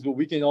couple things, but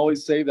we can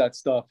always save that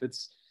stuff.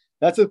 That's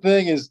the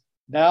thing is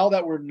now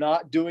that we're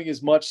not doing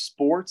as much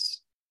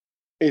sports,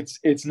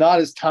 it's not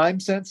as time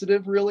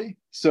sensitive really.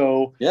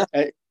 So yeah,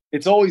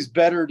 it's always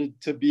better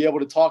to be able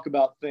to talk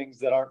about things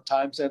that aren't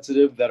time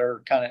sensitive, that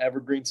are kind of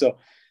evergreen. So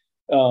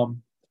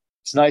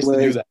it's nice to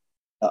do that.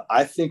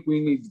 I think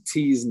we need to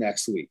tease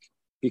next week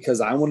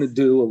because I want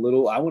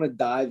to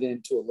dive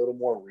into a little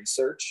more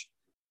research,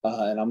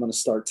 and I'm going to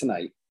start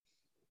tonight.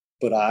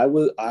 But I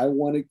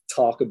want to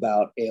talk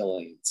about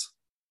aliens.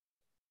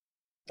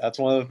 That's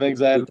one of the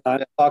things I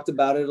talked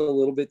about it a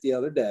little bit the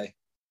other day,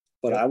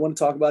 but I want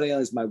to talk about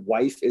aliens. My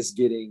wife is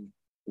getting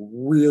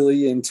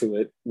really into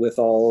it with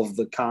all of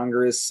the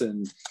Congress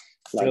and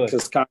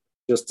because Congress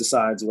just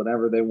decides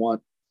whenever they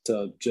want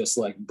to just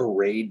like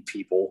berate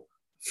people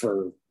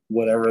for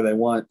whatever they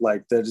want.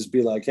 Like they'll just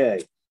be like,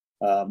 hey,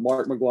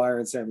 Mark McGuire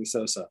and Sammy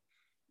Sosa,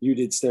 you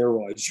did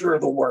steroids. You're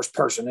the worst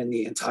person in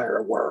the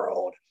entire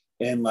world.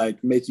 And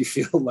like make you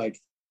feel like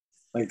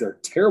they're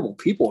terrible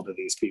people to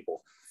these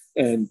people.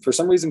 And for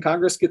some reason,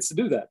 Congress gets to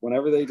do that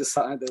whenever they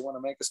decide they want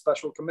to make a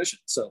special commission.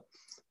 So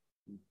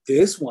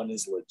this one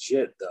is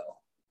legit though.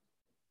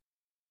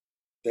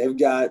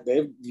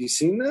 You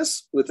seen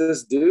this with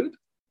this dude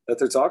that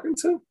they're talking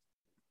to?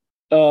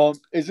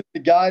 Is it the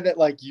guy that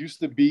like used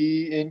to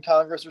be in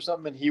Congress or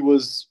something? And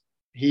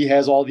he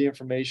has all the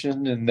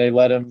information and they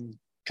let him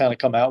kind of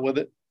come out with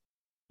it?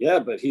 Yeah,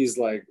 but he's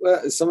like,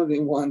 well, some of the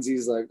ones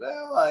he's like,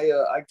 well,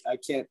 I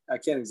can't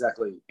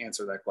exactly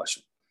answer that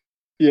question.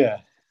 Yeah.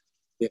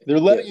 They're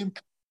letting him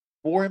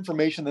more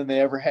information than they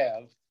ever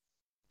have.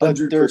 But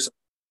 100%.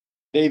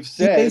 They've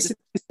said he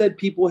basically said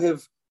people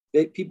have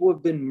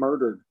been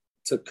murdered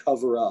to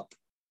cover up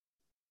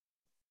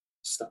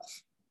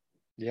stuff.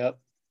 Yep.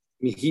 I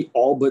mean, he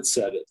all but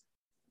said it.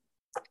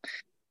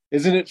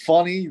 Isn't it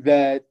funny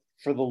that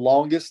for the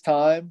longest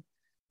time,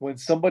 when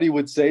somebody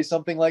would say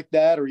something like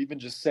that, or even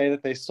just say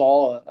that they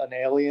saw an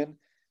alien,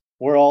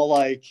 we're all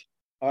like,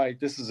 all right,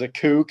 this is a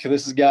kook.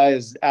 This guy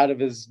is out of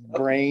his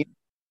brain.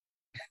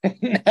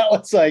 Now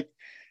it's like,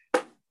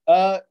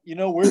 we're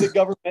the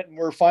government and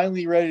we're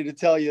finally ready to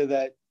tell you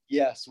that,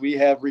 yes, we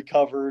have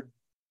recovered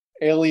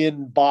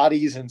alien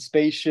bodies and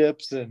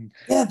spaceships. And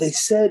yeah, they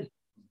said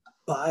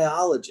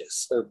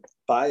biologists or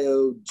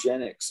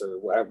biogenics or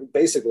whatever.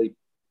 Basically,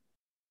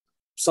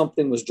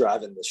 something was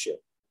driving the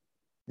ship.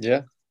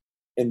 Yeah.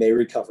 And they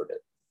recovered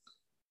it.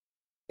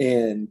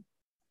 And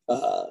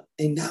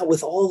now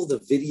with all of the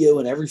video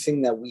and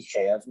everything that we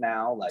have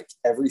now, like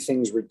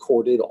everything's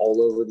recorded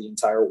all over the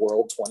entire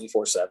world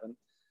 24/7.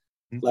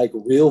 Like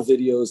real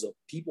videos of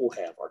people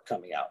are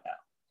coming out now.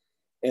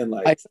 And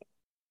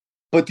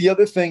but the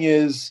other thing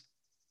is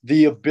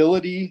the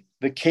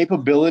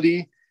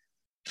capability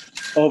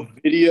of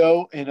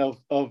video and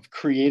of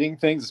creating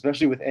things,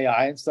 especially with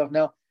AI and stuff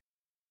now.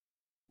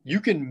 You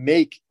can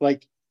make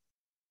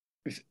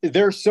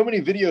there are so many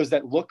videos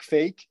that look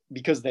fake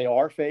because they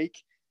are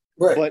fake.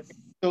 Right. But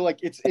so like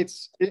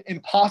it's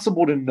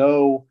impossible to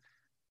know.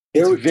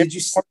 Did you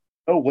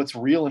know what's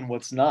real and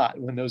what's not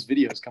when those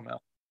videos come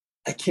out?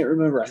 I can't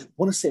remember. I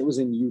want to say it was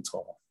in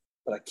Utah,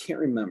 but I can't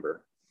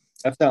remember.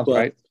 That sounds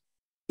right.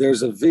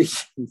 There's a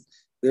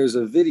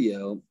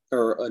video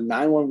or a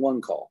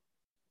 911 call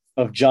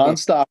of John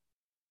Stockton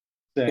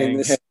saying,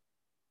 this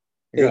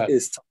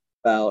is talking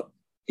about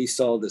he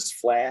saw this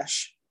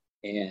flash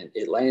and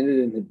it landed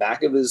in the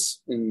back of his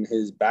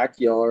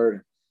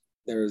backyard.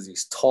 There's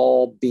these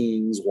tall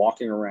beings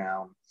walking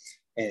around,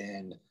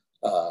 and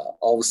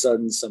all of a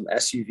sudden some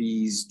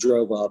SUVs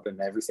drove up and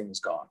everything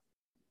was gone.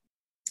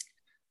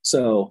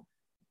 So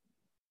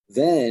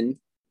they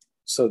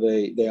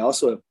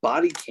also have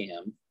body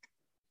cam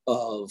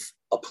of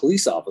a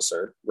police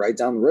officer right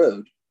down the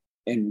road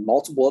and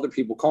multiple other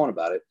people calling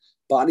about it.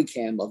 Body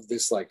cam of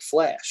this like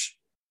flash,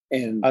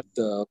 and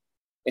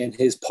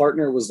his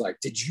partner was like,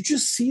 "Did you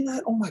just see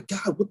that? Oh my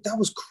God, that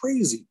was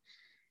crazy."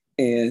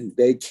 And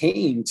they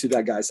came to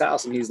that guy's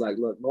house and he's like,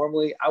 look,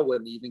 normally I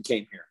wouldn't even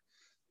came here.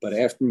 But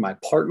after my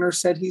partner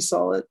said he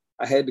saw it,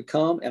 I had to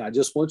come. And I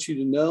just want you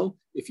to know,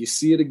 if you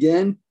see it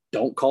again,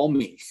 don't call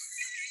me.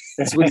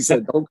 That's what he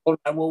said. Don't call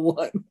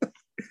 911.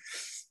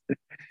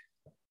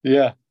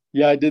 Yeah.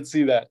 Yeah, I did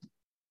see that.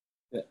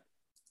 Yeah.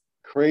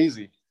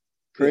 Crazy.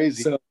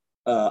 So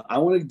I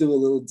want to do a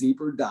little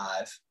deeper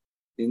dive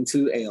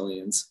into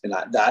aliens. And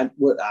I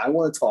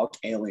want to talk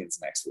aliens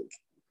next week.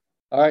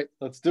 All right,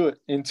 let's do it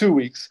in 2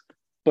 weeks.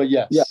 But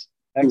yes. Yeah.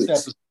 Next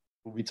episode,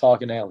 we'll be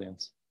talking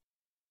aliens.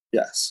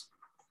 Yes.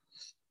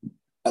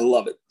 I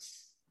love it.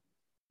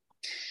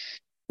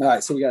 All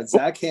right, so we got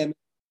Zach Hammond,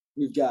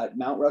 we've got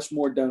Mount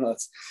Rushmore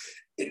donuts,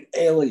 and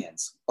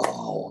aliens.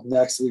 Oh,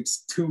 next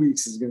 2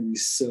 weeks is going to be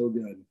so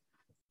good.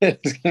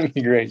 It's going to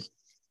be great.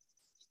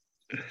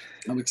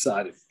 I'm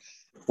excited.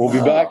 We'll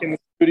be back in the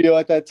studio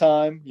at that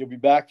time. You'll be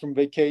back from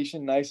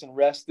vacation, nice and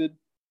rested.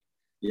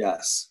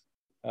 Yes.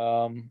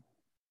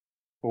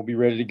 We'll be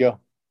ready to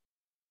go.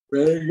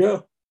 Ready to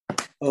go.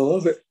 I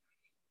love it.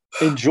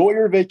 Enjoy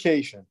your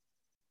vacation.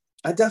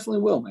 I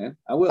definitely will, man.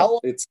 I will.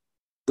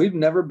 We've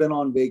never been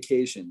on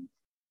vacation,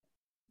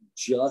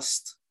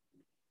 just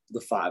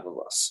the 5 of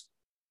us.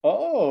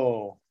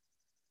 Oh.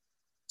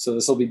 So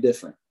this will be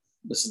different.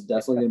 This is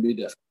definitely going to be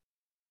different.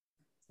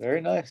 Very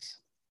nice.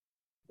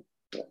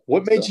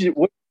 What made you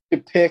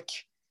pick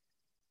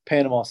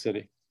Panama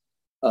City?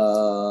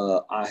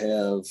 I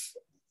have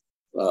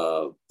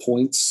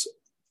points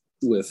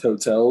with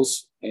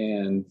hotels,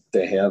 and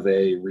they have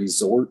a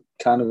resort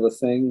kind of a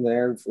thing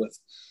there with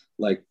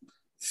like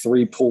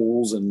 3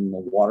 pools and a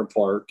water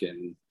park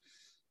and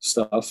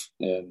stuff.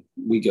 And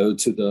we go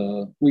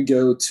to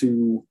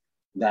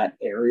that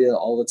area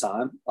all the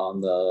time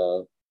on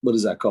the, what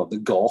is that called? The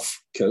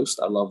Gulf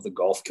Coast. I love the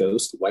Gulf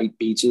Coast. White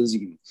beaches.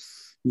 You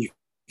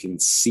can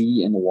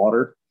see in the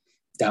water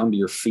down to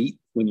your feet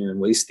when you're in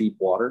waist deep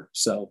water.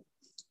 So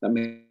that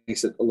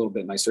makes it a little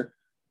bit nicer.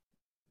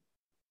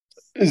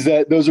 Is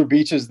that those are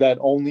beaches that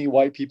only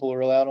white people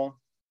are allowed on?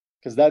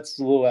 Because that's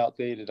a little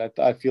outdated.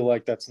 I feel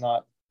like that's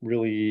not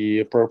really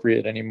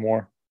appropriate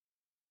anymore.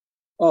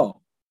 Oh,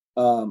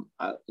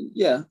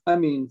 yeah. I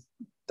mean,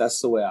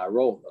 that's the way I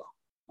roll, though.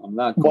 I'm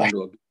not going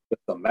to with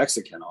a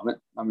Mexican on it.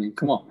 I mean,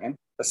 come on, man.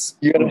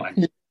 You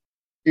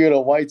go to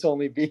whites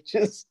only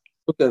beaches.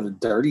 I go to the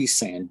dirty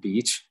sand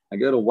beach. I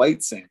go to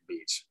white sand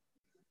beach.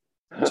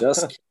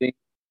 Just kidding.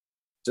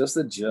 Just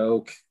a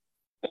joke.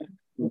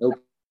 No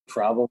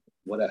problem.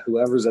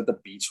 Whoever's at the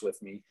beach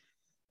with me.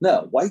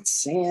 No, white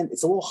sand.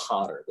 It's a little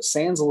hotter. The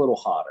sand's a little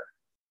hotter.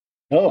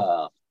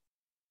 Oh,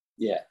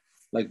 yeah.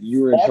 Like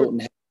you were in Hilton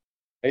Head,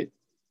 right?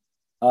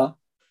 Huh?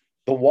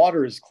 The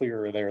water is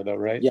clearer there, though,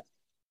 right? Yeah.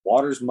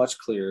 Water's much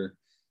clearer.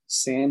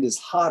 Sand is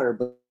hotter,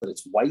 but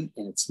it's white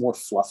and it's more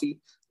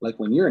fluffy. Like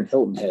when you're in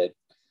Hilton Head,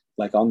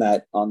 like on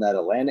that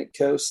Atlantic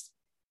coast,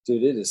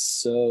 dude,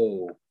 it's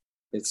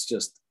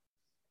just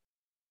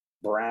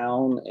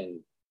brown and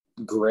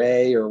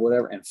gray or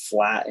whatever, and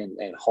flat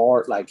and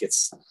hard. Like I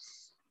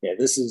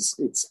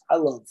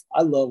love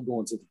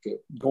going to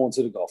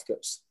the Gulf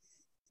Coast.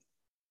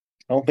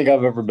 I don't think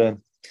I've ever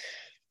been,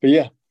 but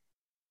yeah,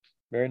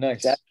 very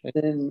nice.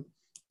 Jackson,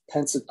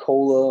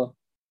 Pensacola,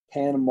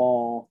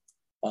 Panama,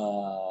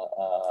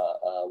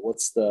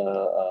 what's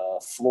the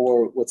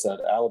floor? What's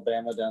that?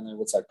 Alabama down there?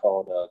 What's that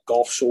called?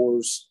 Gulf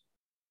Shores,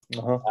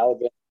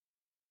 Alabama.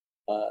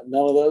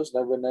 None of those.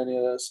 Never been to any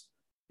of those.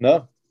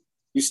 No.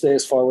 You stay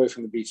as far away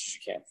from the beach as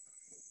you can.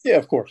 Yeah,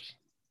 of course.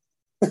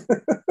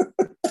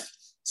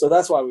 So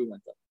that's why we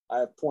went there. I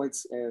have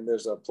points, and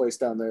there's a place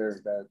down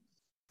there that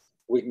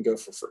we can go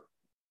for free.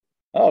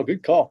 Oh,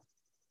 good call.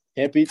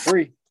 Can't beat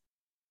free.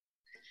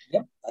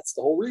 Yep, that's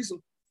the whole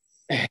reason.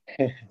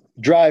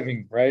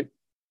 Driving, right?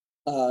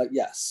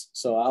 Yes.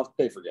 So I'll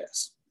pay for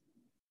gas.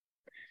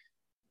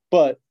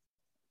 But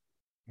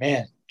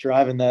man,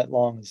 driving that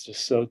long is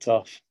just so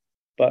tough.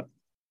 But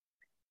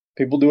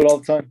people do it all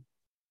the time.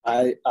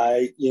 I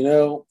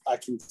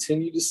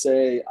continue to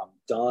say I'm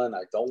done.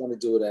 I don't want to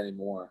do it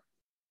anymore.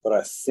 But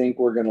I think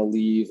we're gonna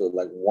leave at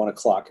like 1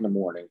 o'clock in the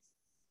morning.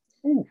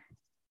 Ooh.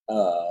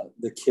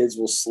 The kids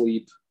will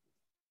sleep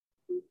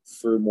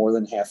for more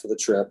than half of the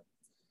trip,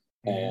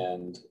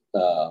 and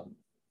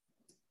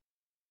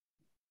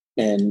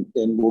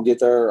we'll get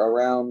there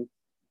around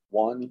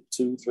 1,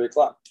 2, 3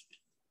 o'clock.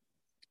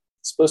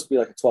 It's supposed to be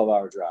like a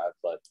 12-hour drive,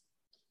 but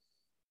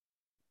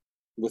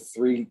with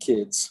 3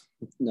 kids,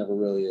 it never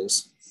really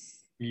is.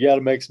 You got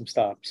to make some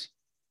stops.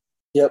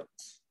 Yep.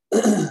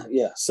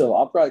 Yeah. So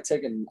I'll probably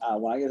take when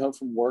I get home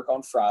from work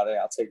on Friday,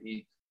 I'll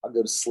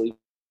go to sleep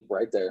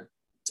right there,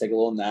 take a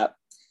little nap,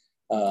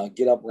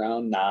 get up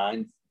around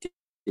 9,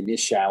 give me a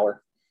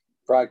shower,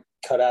 probably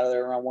cut out of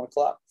there around 1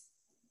 o'clock.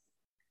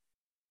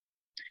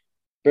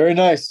 Very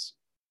nice.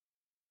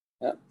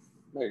 Yeah.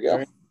 There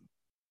you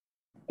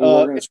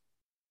go.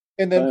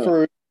 And then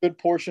for a good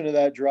portion of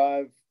that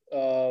drive,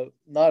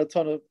 not a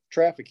ton of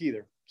traffic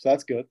either. So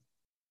that's good.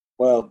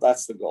 Well,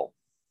 that's the goal.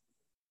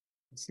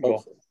 That's the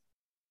goal.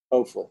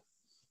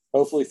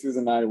 Hopefully through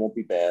the night it won't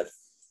be bad.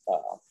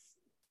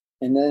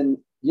 And then,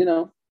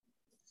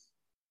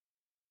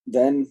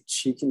 then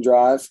she can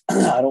drive.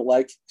 I'm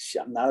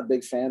not a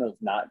big fan of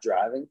not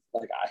driving.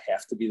 Like I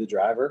have to be the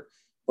driver.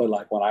 But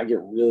like when I get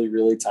really,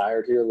 really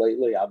tired here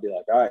lately, I'll be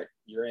like, all right,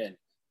 you're in.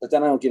 But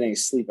then I don't get any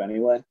sleep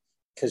anyway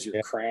because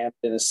you're cramped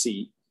in a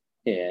seat.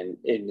 And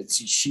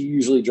she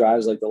usually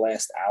drives like the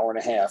last hour and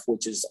a half,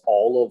 which is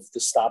all of the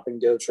stop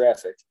and go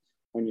traffic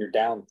when you're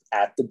down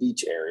at the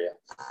beach area.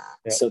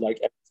 Yeah. So like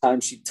every time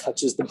she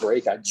touches the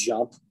brake, I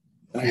jump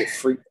and I get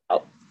freaked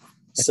out.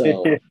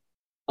 So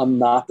I'm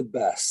not the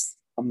best.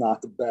 I'm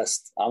not the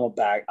best. I'm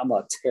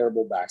a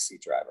terrible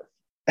backseat driver.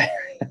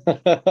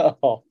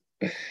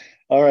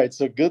 All right.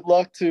 So good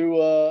luck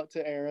to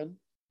Aaron,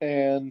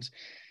 and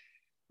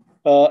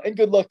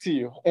good luck to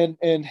you, and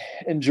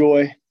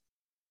enjoy,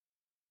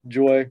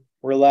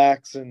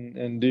 relax,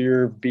 and do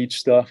your beach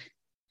stuff.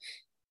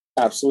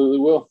 Absolutely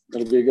will.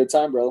 It'll be a good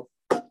time, bro.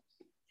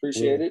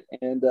 Appreciate it.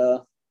 And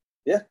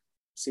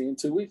see you in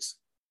 2 weeks.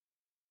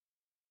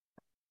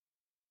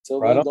 Till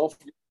then, don't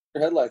forget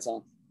your headlights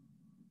on.